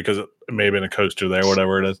all because it may have been a coaster there,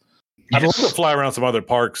 whatever it is. I'd love to fly around some other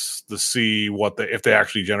parks to see if they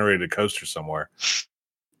actually generated a coaster somewhere.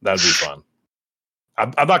 That'd be fun.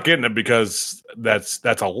 I'm not getting it because that's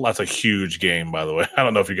a huge game, by the way. I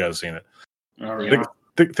don't know if you guys have seen it. Oh, yeah.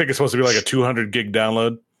 Think it's supposed to be like a 200 gig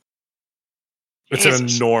download. It's an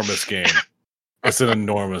enormous game. It's an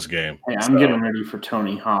enormous game. Hey, I'm getting ready for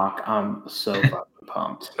Tony Hawk. I'm so fucking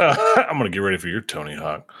pumped. I'm gonna get ready for your Tony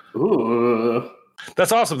Hawk. Ooh.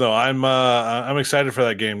 That's awesome, though. I'm excited for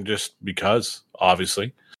that game just because,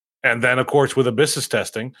 obviously. And then, of course, with Abyssus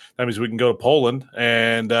testing, that means we can go to Poland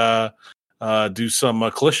and do some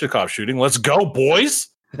Kalashnikov shooting. Let's go, boys!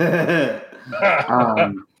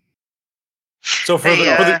 So for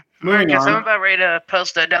the Mark, I'm about ready to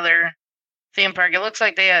post another theme park. It looks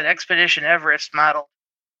like they had Expedition Everest model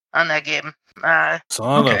on that game.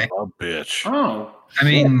 Son Okay. of a bitch. Oh, I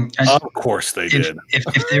mean, Of course they did.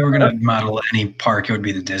 if they were going to model any park, it would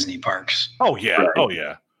be the Disney parks. Oh, yeah. Right. Oh,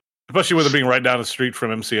 yeah. Especially with it being right down the street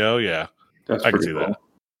from MCO. Yeah. that's I can pretty see cool. that.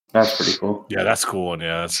 That's pretty cool. Yeah, that's cool. And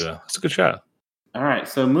yeah, that's a good shot. All right,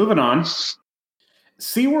 so moving on.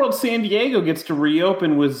 SeaWorld San Diego gets to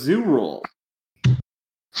reopen with Zoo Rule.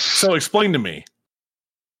 So explain to me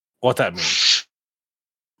what that means.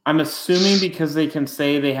 I'm assuming because they can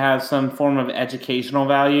say they have some form of educational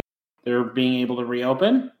value, they're being able to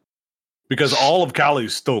reopen. Because all of Cali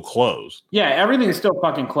is still closed. Yeah, everything's still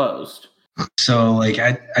fucking closed. So, like,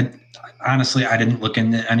 I honestly, I didn't look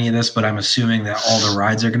into any of this, but I'm assuming that all the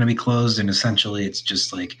rides are going to be closed, and essentially, it's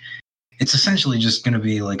essentially just going to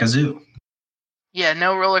be like a zoo. Yeah,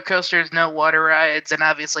 no roller coasters, no water rides, and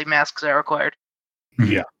obviously masks are required.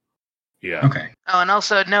 Yeah. Yeah. Okay. Oh, and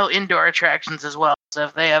also no indoor attractions as well. So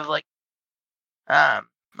if they have like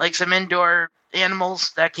some indoor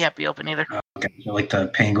animals, that can't be open either. Okay. So like the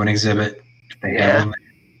penguin exhibit, they Yeah. have them.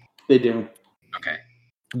 They do. Okay.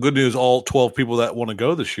 Good news, all 12 people that want to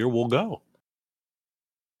go this year will go.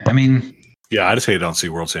 I mean, Yeah, I just hate it on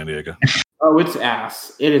SeaWorld San Diego. Oh, it's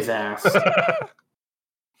ass. It is ass.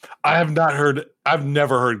 I've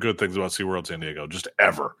never heard good things about SeaWorld San Diego, just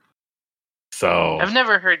ever. So I've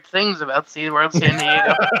never heard things about SeaWorld San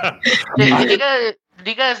Diego. Did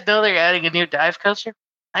you guys know they're adding a new dive coaster?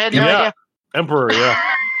 I had no idea. Emperor, yeah.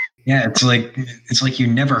 yeah, it's like you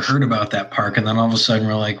never heard about that park, and then all of a sudden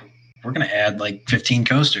we're like, we're going to add like 15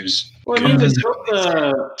 coasters. Well, I Come mean, they visit. built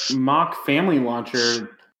the Mach family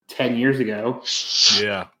launcher 10 years ago.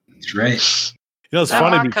 Yeah. That's right. You know, it's That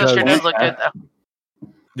funny rock because coaster does look good though.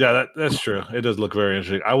 yeah, that's true. It does look very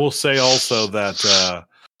interesting. I will say also that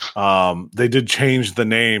they did change the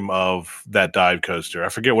name of that dive coaster. I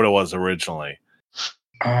forget what it was originally.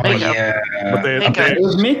 Oh Mako. yeah. But they It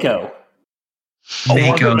was Mako. Oh, was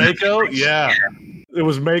Mako. it Mako? Yeah. It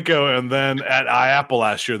was Mako, and then at IAPPLE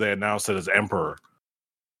last year they announced it as Emperor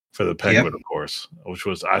for the penguin, Yep. of course, which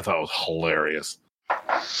I thought was hilarious.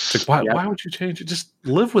 It's like, why would you change it? Just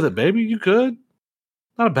live with it, baby. You could.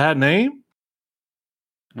 Not a bad name.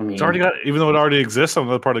 I mean, It's already got, even though it already exists on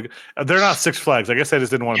another part of. They're not Six Flags. I guess they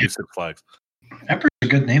just didn't want to be Six Flags. Emperor's a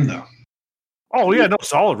good name though. Oh yeah, no,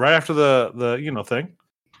 solid. Right after the thing.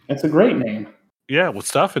 that's a great name. Yeah, with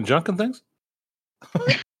stuff and junk and things.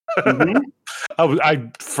 Mhm.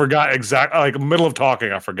 I forgot exactly, like middle of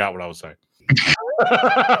talking, I forgot what I was saying.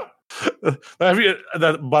 By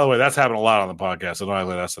the way, that's happened a lot on the podcast, so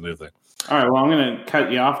that's the new thing. All right, well, I'm going to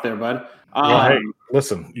cut you off there, bud. Well, hey,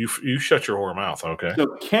 listen, you shut your whore mouth, okay? So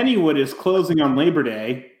Kennywood is closing on Labor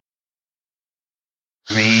Day.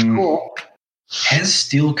 I mean, Cool. has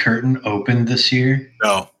Steel Curtain opened this year?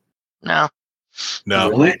 No.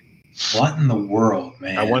 Really? What in the world,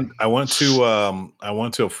 man? I went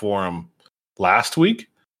to a forum last week,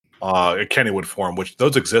 a Kennywood forum, which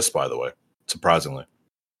those exist, by the way, surprisingly.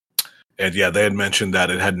 And yeah, they had mentioned that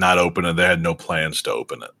it had not opened and they had no plans to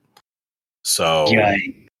open it. So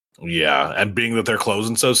yeah, and being that they're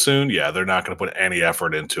closing so soon, yeah, they're not going to put any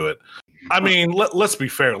effort into it. I mean, let's be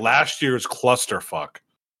fair. Last year's clusterfuck.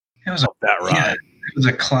 It was that ride. Yeah, it was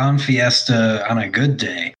a clown fiesta on a good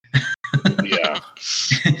day. Yeah.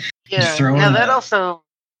 Yeah. throw Now in that the- also.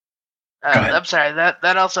 Go ahead. I'm sorry.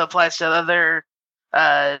 That also applies to other,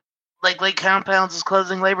 like Lake Compounds is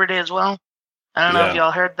closing Labor Day as well. I don't know if Yeah.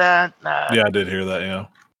 y'all heard that. Yeah, I did hear that. Yeah.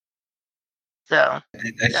 So, I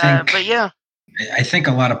think, but yeah, I think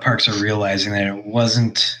a lot of parks are realizing that it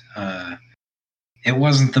wasn't the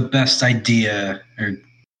best idea, or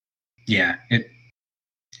it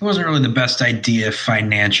wasn't really the best idea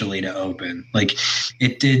financially to open. Like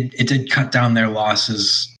it did cut down their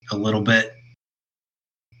losses a little bit,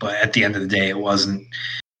 but at the end of the day,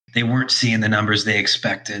 they weren't seeing the numbers they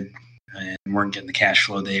expected and weren't getting the cash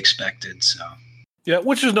flow they expected. So Yeah,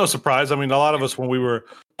 which is no surprise. I mean, a lot of us, when we were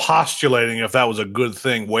postulating if that was a good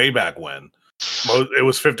thing way back when, it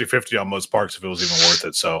was 50-50 on most parks if it was even worth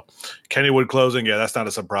it. So Kennywood closing, yeah, that's not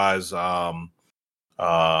a surprise. At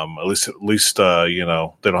least they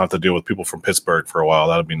don't have to deal with people from Pittsburgh for a while.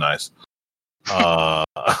 That'd be nice. time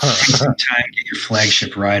get your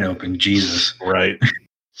flagship ride open, Jesus. Right.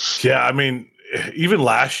 Yeah, I mean, even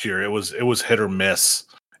last year it was hit or miss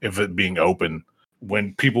if it being open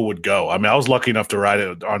when people would go. I mean, I was lucky enough to ride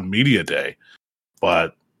it on media day,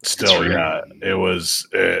 but still, yeah, it was,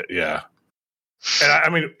 yeah. And I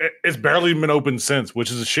mean, it's barely been open since, which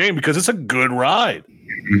is a shame because it's a good ride.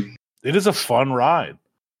 Mhm. It is a fun ride.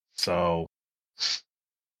 So,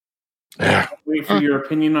 yeah. Wait for your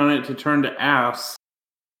opinion on it to turn to ass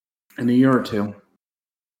in a year or two.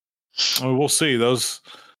 I mean, we'll see. Those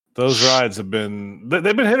Those rides have been they've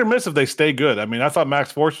been hit or miss if they stay good. I mean, I thought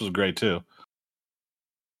Max Force was great too.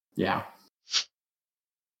 Yeah.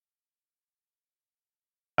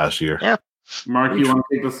 Last year. Yeah. Mark, you want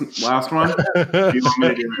to take this last one? Do you want me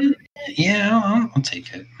to do it? Yeah, I'll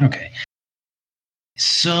take it. Okay.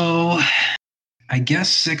 So, I guess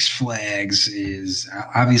Six Flags is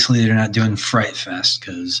obviously they're not doing Fright Fest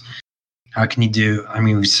because how can you do? I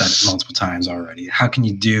mean, we've said it multiple times already. How can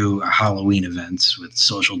you do Halloween events with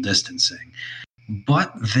social distancing?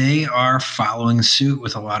 But they are following suit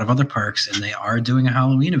with a lot of other parks, and they are doing a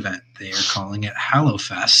Halloween event. They are calling it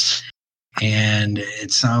Hallowfest, and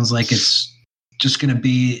it sounds like it's just going to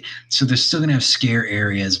be. So they're still going to have scare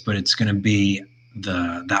areas, but it's going to be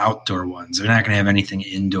the outdoor ones. They're not going to have anything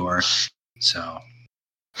indoor. So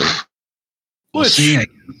we'll see. I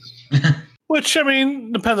guess. Which I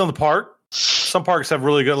mean, depends on the park. Some parks have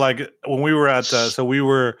really good. Like when we were at, so we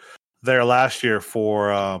were there last year for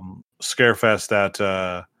Scarefest at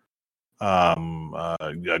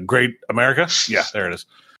Great America. Yeah, there it is.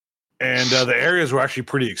 And the areas were actually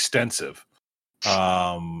pretty extensive.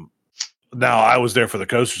 Now I was there for the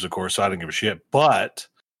coasters, of course, so I didn't give a shit. But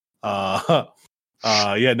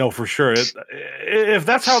yeah, no, for sure. If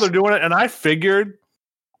that's how they're doing it, and I figured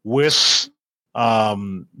with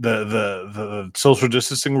the social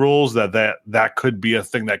distancing rules that could be a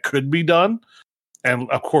thing that could be done, and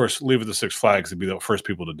of course, leave it to Six Flags to be the first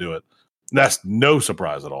people to do it. That's no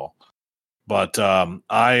surprise at all. But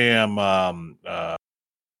I am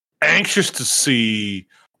anxious to see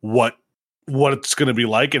what it's going to be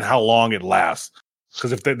like and how long it lasts.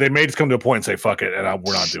 Because if they may just come to a point and say "fuck it" and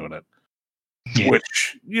we're not doing it. Yeah.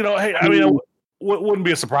 Which, hey, I mean, it wouldn't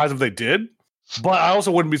be a surprise if they did, but I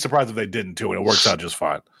also wouldn't be surprised if they didn't too, and it works out just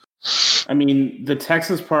fine. I mean, the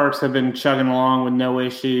Texas parks have been chugging along with no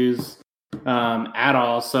issues at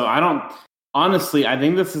all. So I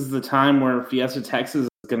think this is the time where Fiesta Texas is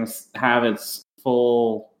going to have its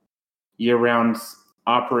full year-round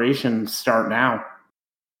operation start now.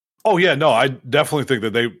 Oh yeah, no, I definitely think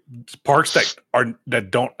that parks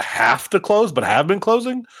that don't have to close but have been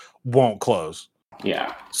closing won't close.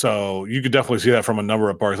 Yeah. So you could definitely see that from a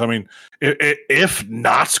number of parks. I mean, if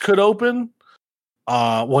Knott's could open,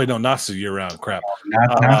 Knott's is year round. Crap.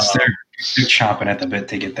 Knott's they're chomping at the bit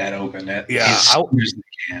to get that open. I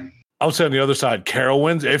would say on the other side,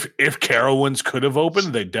 Carowinds. If Carowinds could have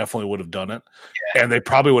opened, they definitely would have done it, and they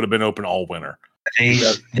probably would have been open all winter. They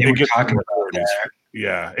were talking about that.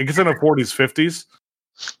 Yeah, it gets in the 40s,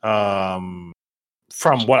 50s.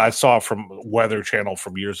 From what I saw from Weather Channel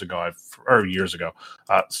from years ago,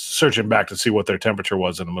 searching back to see what their temperature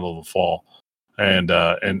was in the middle of the fall and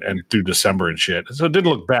through December and shit. So it didn't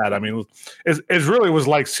look bad. I mean, it really was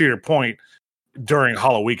like Cedar Point during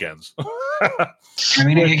Halloween weekends. I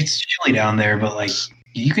mean, it's chilly down there, but like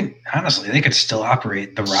you can honestly, they could still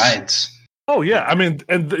operate the rides. Oh yeah, I mean,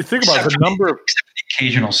 and think about the number of the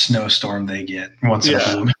occasional snowstorm they get once in a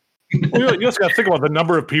blue moon. You just got to think about the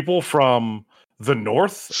number of people from the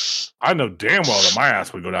north. I know damn well that my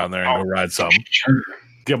ass would go down there and go ride something. Sure.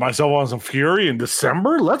 Get myself on some Fury in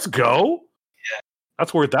December. Let's go. Yeah,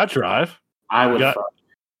 that's worth that drive. I would.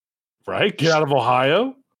 Right, get out of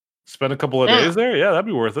Ohio, spend a couple of days there. Yeah, that'd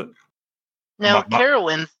be worth it. Now,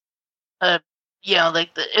 Carowinds,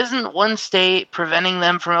 isn't one state preventing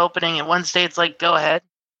them from opening, and one state's like, go ahead.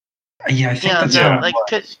 Yeah, I think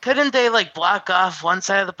that's couldn't they block off one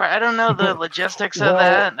side of the park? I don't know the logistics of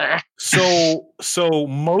that. Or... So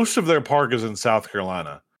most of their park is in South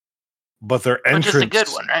Carolina, but their entrance is a good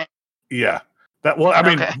one, right? Yeah. That's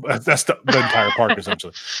the entire park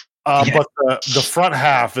essentially. But the front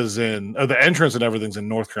half is in the entrance and everything's in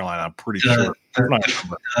North Carolina. I'm pretty sure.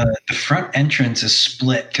 The front entrance is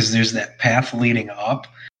split because there's that path leading up,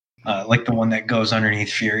 like the one that goes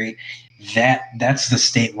underneath Fury. That's the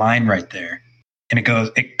state line right there, and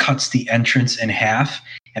it cuts the entrance in half,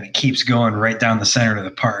 and it keeps going right down the center of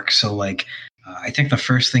the park. So I think the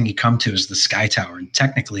first thing you come to is the Sky Tower, and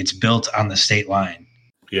technically it's built on the state line.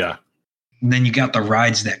 Yeah. And then you got the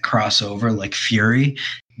rides that cross over, like Fury.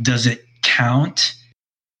 Does it count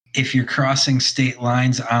if you're crossing state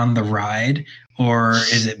lines on the ride, or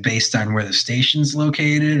is it based on where the station's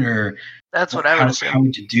located? Or that's what I would assume. How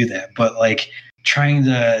would you do that? But trying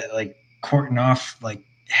to cordon off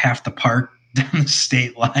half the park down the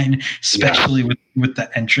state line, especially with the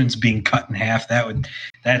entrance being cut in half,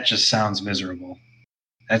 that just sounds miserable.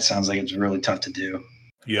 That sounds like it's really tough to do.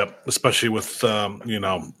 Yep, especially with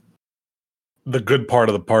the good part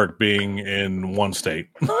of the park being in one state.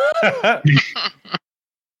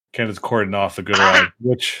 Can't just cordon off the good ride,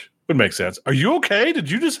 which would make sense. Are you okay?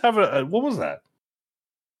 Did you just have what was that?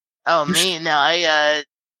 Oh, me? No, I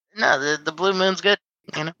No, the blue moon's good.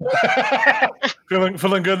 You know,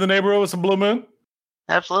 feeling good in the neighborhood with some blue moon.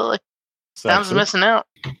 absolutely. Sexy. Sounds missing out.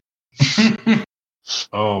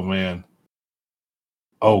 Oh man.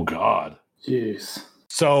 Oh God. Jeez.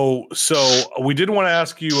 So we did want to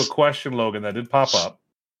ask you a question, Logan, that did pop up.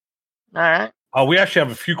 All right. We actually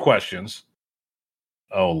have a few questions.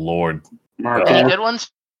 Oh Lord. Any good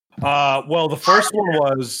ones? Well, the first one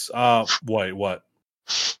was wait, what?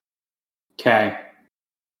 Okay.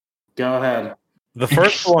 Go ahead. The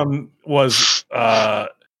first one was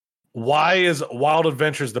why is Wild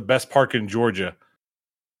Adventures the best park in Georgia?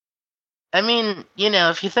 I mean,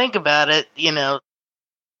 if you think about it,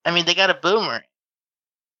 they got a boomerang.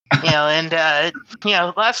 And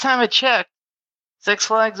last time I checked, Six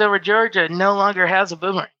Flags Over Georgia no longer has a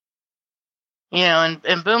boomerang. And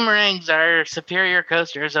boomerangs are superior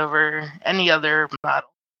coasters over any other model.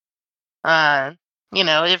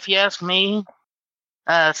 If you ask me,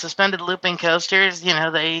 suspended looping coasters,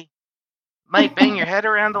 they might bang your head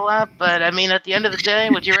around a lot, but at the end of the day,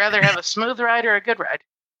 would you rather have a smooth ride or a good ride?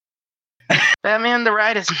 Batman, the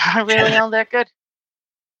ride is not really all that good.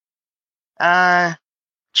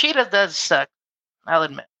 Cheetah does suck, I'll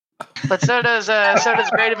admit. But so does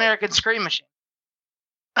Great American Scream Machine.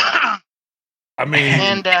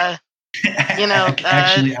 And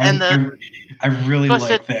actually, and I really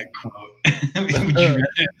Twisted- like that quote. Would you rather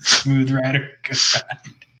smooth ride or good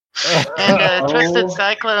ride? And Twisted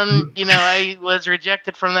Cyclone, I was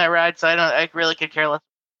rejected from that ride, so I really could care less.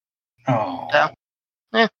 Oh. So,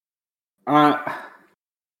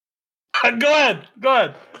 Go ahead.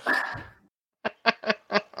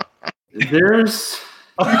 There's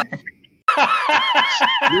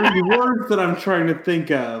words that I'm trying to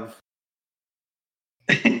think of,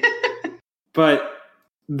 but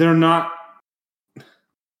they're not.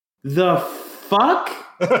 The fuck?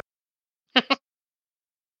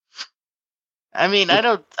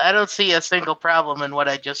 I don't see a single problem in what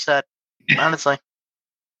I just said, honestly.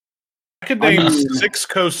 I could name 6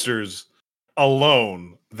 coasters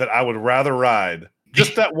alone that I would rather ride,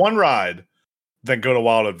 just that one ride, than go to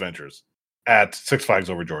Wild Adventures at Six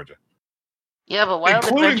Flags Over Georgia. Yeah, but Wild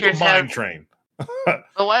Including Adventures the mine has train. but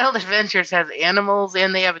Wild Adventures has animals,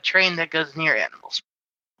 and they have a train that goes near animals.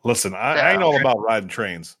 Listen, I ain't all about riding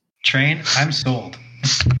trains. Train, I'm sold.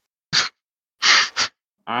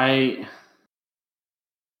 I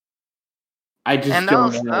just And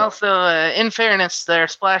don't know. also, in fairness, their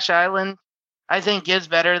Splash Island, I think, is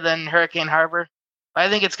better than Hurricane Harbor. I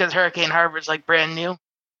think it's because Hurricane Harbor is like brand new.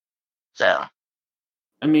 So,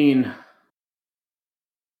 I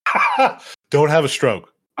Don't have a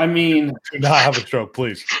stroke. I mean, Do not have a stroke,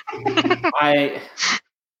 please.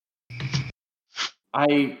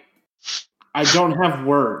 I don't have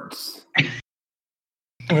words.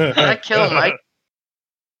 I kill Mike.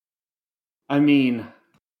 I mean,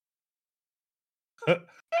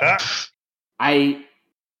 I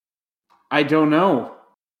don't know.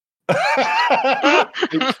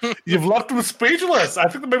 You've left him speechless. I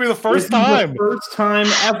think that may be the first This is time. the first time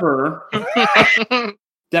ever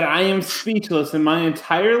that I am speechless in my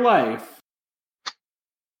entire life.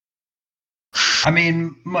 I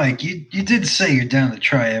mean, Mike, you did say you're down to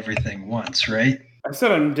try everything once, right? I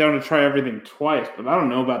said I'm down to try everything twice, but I don't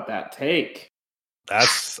know about that take.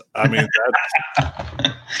 That's hotness.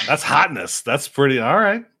 That's pretty all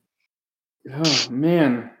right. Oh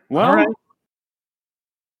man. Well, All right.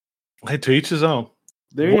 Hey, to each his own.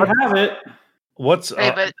 there you have it. What's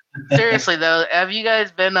Hey, but seriously though, have you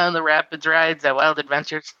guys been on the Rapids rides at Wild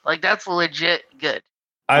Adventures? Like, that's legit good.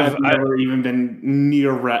 I've never even been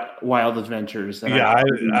near Wild Adventures. and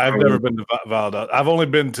I've never been to Valdosta. I've only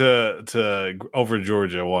been to over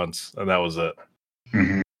Georgia once, and that was it.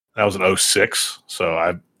 Mm-hmm. That was in 06, so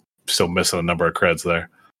I'm still missing a number of creds there.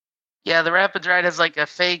 Yeah, the Rapids ride has like a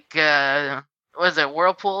fake, what is it,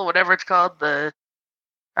 whirlpool, whatever it's called, the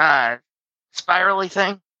spirally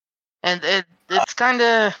thing, and it's kind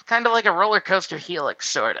of like a roller coaster helix,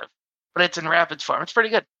 sort of, but it's in Rapids form. It's pretty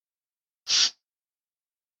good.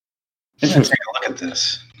 Let's take a look at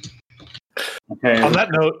this. Okay. On that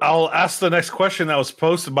note, I'll ask the next question that was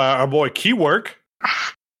posted by our boy Keywork.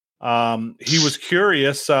 He was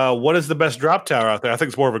curious, what is the best drop tower out there? I think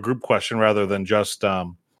it's more of a group question rather than just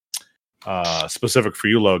specific for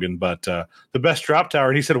you, Logan. But the best drop tower,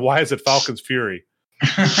 and he said, why is it Falcon's Fury?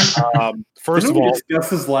 First of Didn't we all,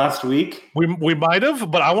 discuss this last week? we might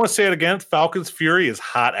have, but I want to say it again. Falcon's Fury is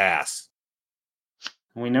hot ass.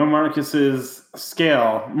 We know Marcus's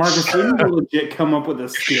scale. Marcus, we need to legit come up with a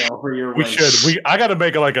scale for your We race. should. I got to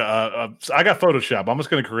make it like I got Photoshop. I'm just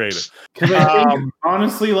going to create it. Because I think,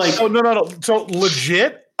 honestly, like, Oh no. So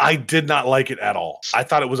legit, I did not like it at all. I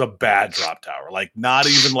thought it was a bad drop tower. Like, not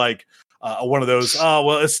even like one of those, oh,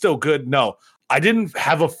 well, it's still good. No, I didn't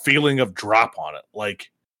have a feeling of drop on it.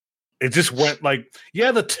 Like, it just went like,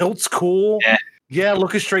 yeah, the tilt's cool. Yeah,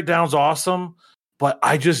 looking straight down's awesome. But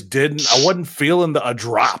I just didn't. I wasn't feeling a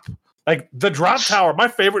drop. Like, the drop tower, my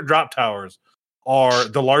favorite drop towers are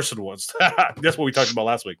the Larson ones. That's what we talked about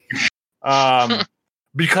last week.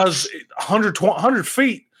 Because 100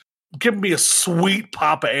 feet, give me a sweet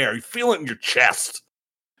pop of air. You feel it in your chest.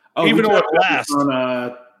 Oh, even though it lasts.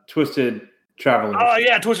 On Twisted Traveler. Oh,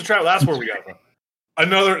 yeah, Twisted Traveler. That's where we got it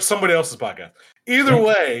from. Somebody else's podcast. Either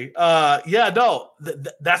way,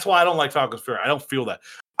 that's why I don't like Falcon's Fury. I don't feel that.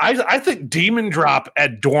 I think Demon Drop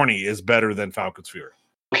at Dorney is better than Falcon's Fury.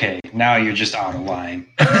 Okay, now you're just out of line.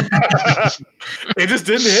 It just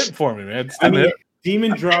didn't hit for me, man.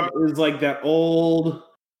 Demon Drop is like that old,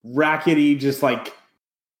 rackety, just like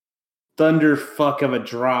thunder fuck of a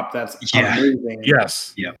drop. That's amazing.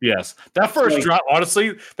 Yes. Yep. Yes. That first drop,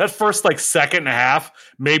 honestly, that first like second and a half,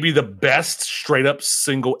 maybe the best straight up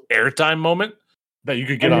single airtime moment that you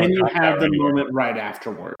could get on. And then you have the moment right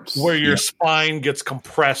afterwards where your spine gets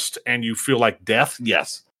compressed and you feel like death.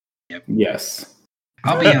 Yes. Yep. Yes.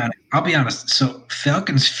 I'll be honest. So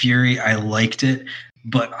Falcon's Fury, I liked it,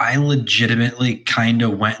 but I legitimately kind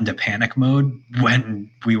of went into panic mode when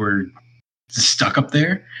we were stuck up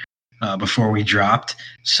there before we dropped.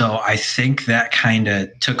 So I think that kind of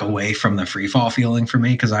took away from the free fall feeling for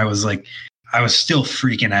me, because I was still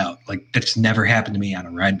freaking out. Like, that's never happened to me on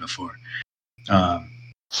a ride before.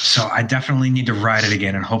 So I definitely need to ride it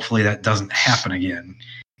again, and hopefully that doesn't happen again.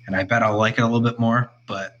 And I bet I'll like it a little bit more.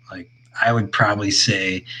 But like, I would probably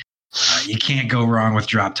say you can't go wrong with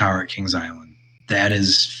Drop Tower at Kings Island. That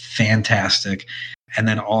is fantastic. And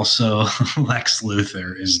then also Lex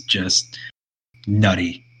Luthor is just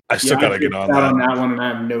nutty. I still gotta get on that one, and I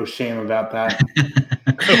have no shame about that.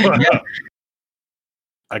 Yeah.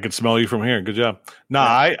 I could smell you from here. Good job.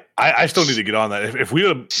 Nah, I still need to get on that. If we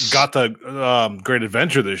would have got the Great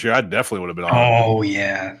Adventure this year, I definitely would have been on. Oh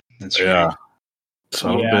yeah, that's right. So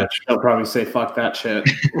bitch. They'll probably say fuck that shit.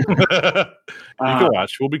 You can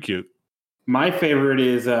watch. We'll be cute. My favorite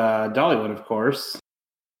is Dollywood, of course,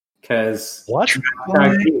 because what?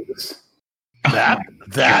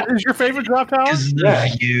 That is your favorite drop tower?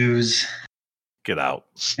 The views. Get out.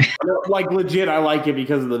 Like, legit, I like it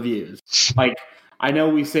because of the views. Like, I know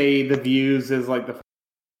we say the views is like but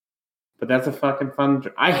that's a fucking fun.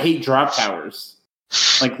 I hate drop towers.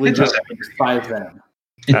 Like, legit, I despise them.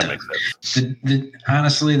 That makes sense.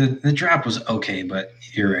 Honestly, the drop was okay, but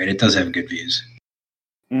you're right. It does have good views.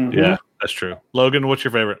 Mm-hmm. Yeah, that's true. Logan, what's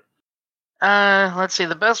your favorite? Let's see.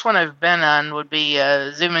 The best one I've been on would be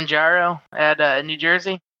Zumanjaro at New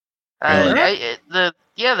Jersey. The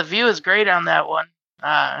view is great on that one.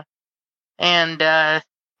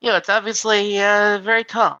 It's obviously very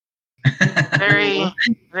tall, very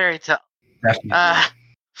very tall. Definitely.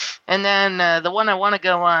 And then the one I want to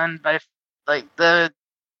go on by like the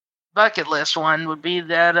bucket list one would be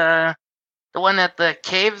that the one at the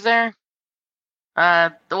cave there.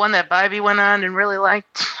 The one that Bybee went on and really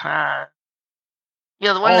liked. The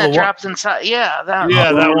one that drops inside. Yeah, that one.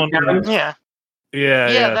 Yeah, that one. Yeah.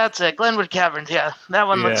 Yeah, that's it. Glenwood Caverns. Yeah, that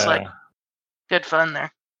one looks like good fun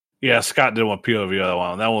there. Yeah, Scott did one POV other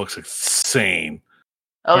one. That one looks insane.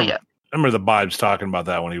 Oh, I remember the Bibes talking about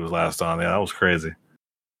that when he was last on. Yeah, that was crazy.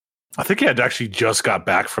 I think he had actually just got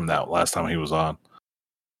back from that last time he was on.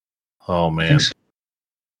 Oh, man.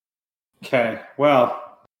 Okay,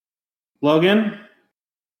 well, Logan?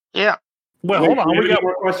 Yeah. Well, hold on. We got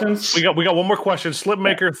more questions? We got one more question.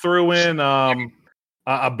 Slipmaker threw in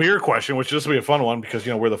a beer question, which this will be a fun one because,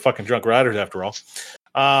 we're the fucking drunk riders after all.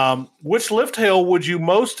 Which lift hill would you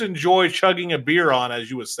most enjoy chugging a beer on as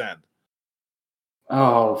you ascend?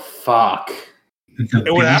 Oh, fuck.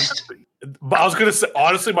 It would have to be. I was going to say,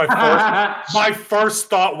 honestly, my first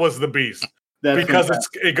thought was the Beast. Because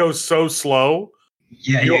it goes so slow.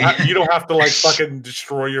 Yeah, you don't have to like fucking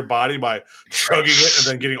destroy your body by chugging it and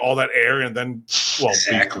then getting all that air and then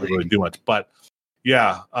exactly. Really do much. But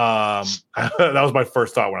yeah, that was my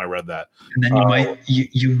first thought when I read that. And then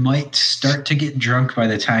you might start to get drunk by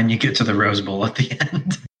the time you get to the Rose Bowl at the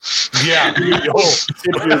end. Yeah,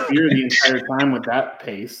 sip your beer the entire time with that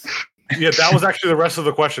pace. Yeah, that was actually the rest of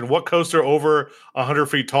the question. What coaster over 100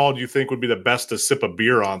 feet tall do you think would be the best to sip a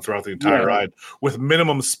beer on throughout the entire ride with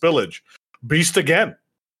minimum spillage? Beast again.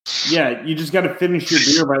 Yeah, you just got to finish your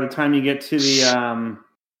beer by the time you get to the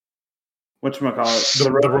whatchamacallit?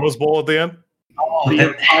 The Rose Bowl at the end? Oh, you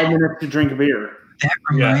have 5 minutes to drink a beer. That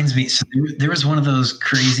reminds me. So there was one of those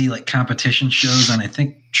crazy like competition shows on, I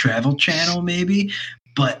think, Travel Channel maybe,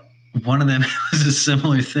 but one of them was a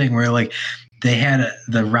similar thing where like they had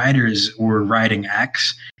the riders were riding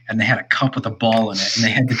X and they had a cup with a ball in it and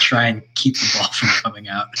they had to try and keep the ball from coming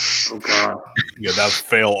out. Oh god. Yeah, that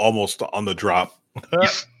fail almost on the drop.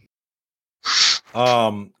 Yep.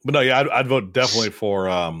 But no, yeah, I'd vote definitely for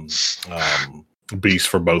Beast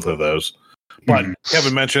for both of those. But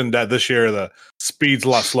Kevin mentioned that this year the speed's a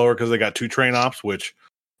lot slower because they got 2 train ops, which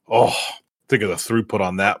think of the throughput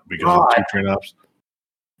on that because of 2 train ops.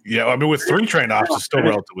 Yeah, I mean with 3 train ops, it's still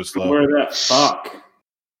relatively slow. Where that fuck?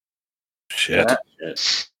 Shit. That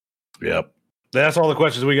shit. Yep. That's all the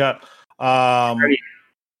questions we got.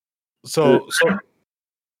 So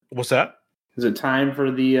what's that? Is it time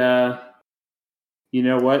for the you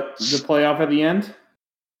know what? The playoff at the end?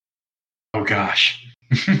 Oh gosh.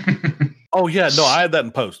 Oh yeah, no, I had that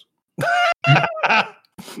in post. I have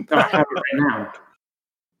it right now.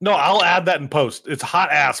 No, I'll add that in post. It's hot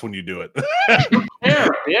ass when you do it. Yeah,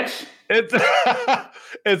 bitch.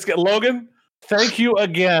 It's Logan. Thank you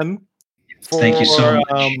again. Thank you so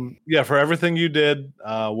much. For everything you did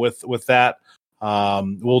with that.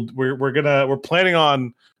 We're planning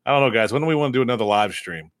on. I don't know, guys. When do we want to do another live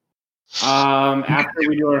stream? After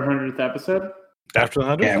we do our 100th episode. After the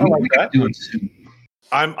 100th, Yeah, I like that. Do it soon.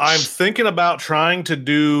 I'm thinking about trying to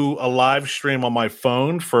do a live stream on my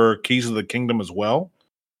phone for Keys of the Kingdom as well.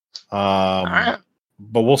 Right.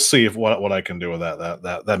 But we'll see if what I can do with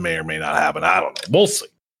that. That may or may not happen. I don't know. We'll see.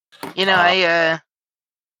 You know, I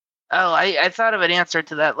thought of an answer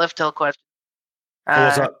to that lift hill question.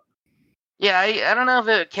 What's up? Yeah, I don't know if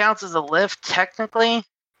it counts as a lift technically,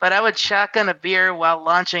 but I would shotgun a beer while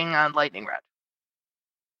launching on lightning rod.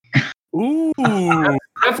 Ooh,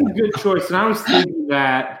 that's a good choice. And I was thinking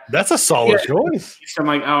that that's a solid choice. So I'm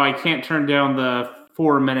like, oh, I can't turn down the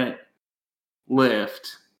 4-minute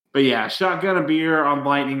lift. But yeah, shotgun a beer on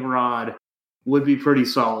lightning rod would be pretty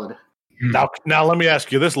solid. Now let me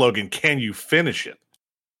ask you this, Logan. Can you finish it?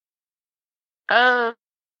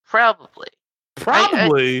 Probably.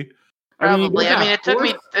 Probably. I mean, it took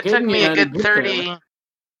me a good 30.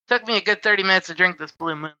 Took me a good 30 minutes to drink this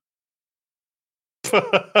Blue Moon.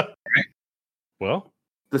 Well,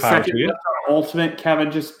 the second Ultimate Kevin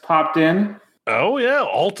just popped in. Oh yeah,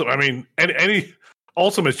 Ultimate. I mean, any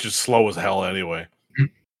Ultimate's just slow as hell anyway.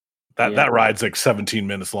 That ride's like 17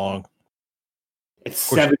 minutes long. It's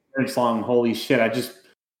 7 minutes long. Holy shit!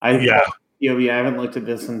 I haven't looked at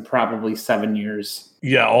this in probably 7 years.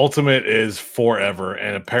 Yeah, Ultimate is forever,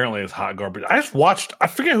 and apparently it's hot garbage. I just watched. I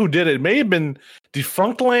forget who did it. It may have been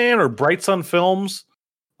Defunct Land or Bright Sun Films.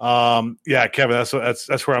 Yeah, Kevin, that's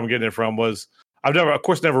where I'm getting it from. I've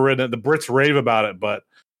never ridden it. The Brits rave about it, but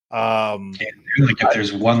like if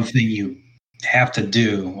there's one thing you have to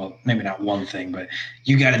do, well, maybe not one thing, but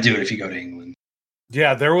you got to do it if you go to England.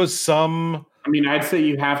 Yeah, there was some. I mean, I'd say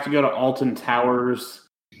you have to go to Alton Towers.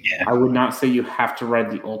 Yeah, I would not say you have to ride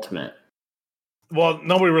the Ultimate. Well,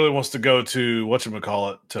 nobody really wants to go to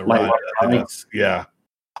whatchamacallit to ride.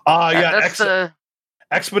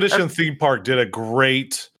 Expedition Theme Park did a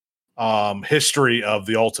great history of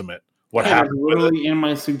the Ultimate. What happened? Literally in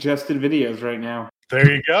my suggested videos right now.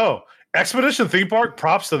 There you go. Expedition Theme Park.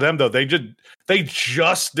 Props to them though. They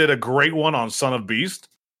just did a great one on Son of Beast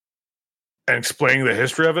and explaining the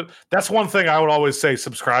history of it. That's one thing I would always say.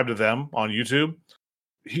 Subscribe to them on YouTube.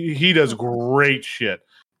 He does great shit.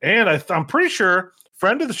 And I'm pretty sure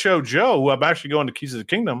friend of the show Joe, who I'm actually going to Keys of the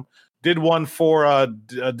Kingdom, did one for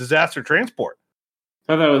Disaster Transport.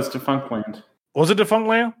 I thought that was Defunct Land. Was it Defunct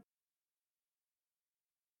Land?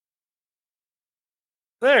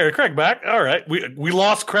 There, Craig back. All right, we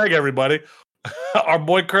lost Craig. Everybody, our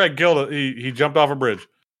boy Craig killed it. He jumped off a bridge.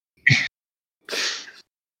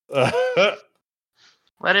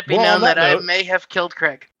 Let it be known that I may have killed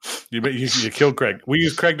Craig. You killed Craig. We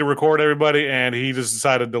used Craig to record everybody, and he just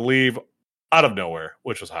decided to leave out of nowhere,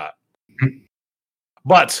 which was hot.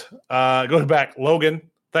 But going back, Logan,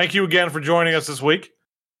 thank you again for joining us this week.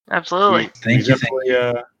 Absolutely. Thank you.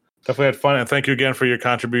 Definitely had fun, and thank you again for your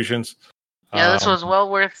contributions. Yeah, this was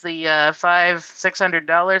well worth the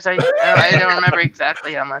 $500-600. I don't remember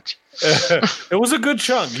exactly how much. It was a good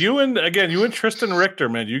chunk. You and Tristan Richter,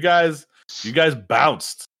 man. You guys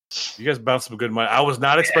bounced. You guys bounced some good money. I was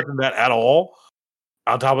not expecting that at all.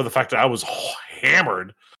 On top of the fact that I was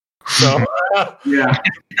hammered, so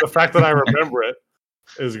the fact that I remember it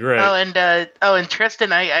is great. And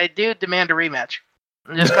Tristan, I do demand a rematch.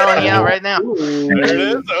 I'm just calling you out right now. There it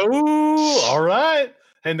is. Oh, all right.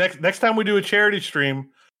 Hey, next time we do a charity stream,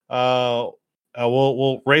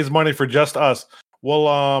 we'll raise money for just us. We'll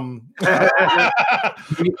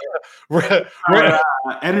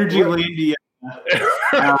Energy Landia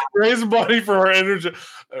Raise money for our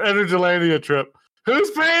Energylandia trip.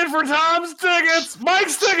 Who's paying for Tom's tickets?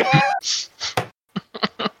 Mike's tickets.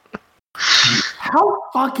 How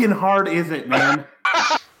fucking hard is it, man?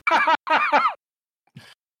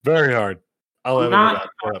 Very hard. I'll edit Not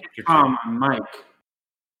it out. Mike.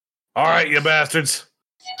 All right, you bastards.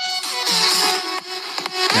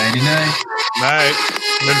 Nighty night. Night.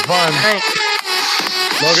 Been fun. Thanks.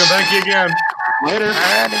 Logan, thank you again. Later.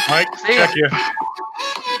 Alrighty. Mike, See ya. check you.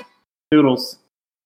 Doodles.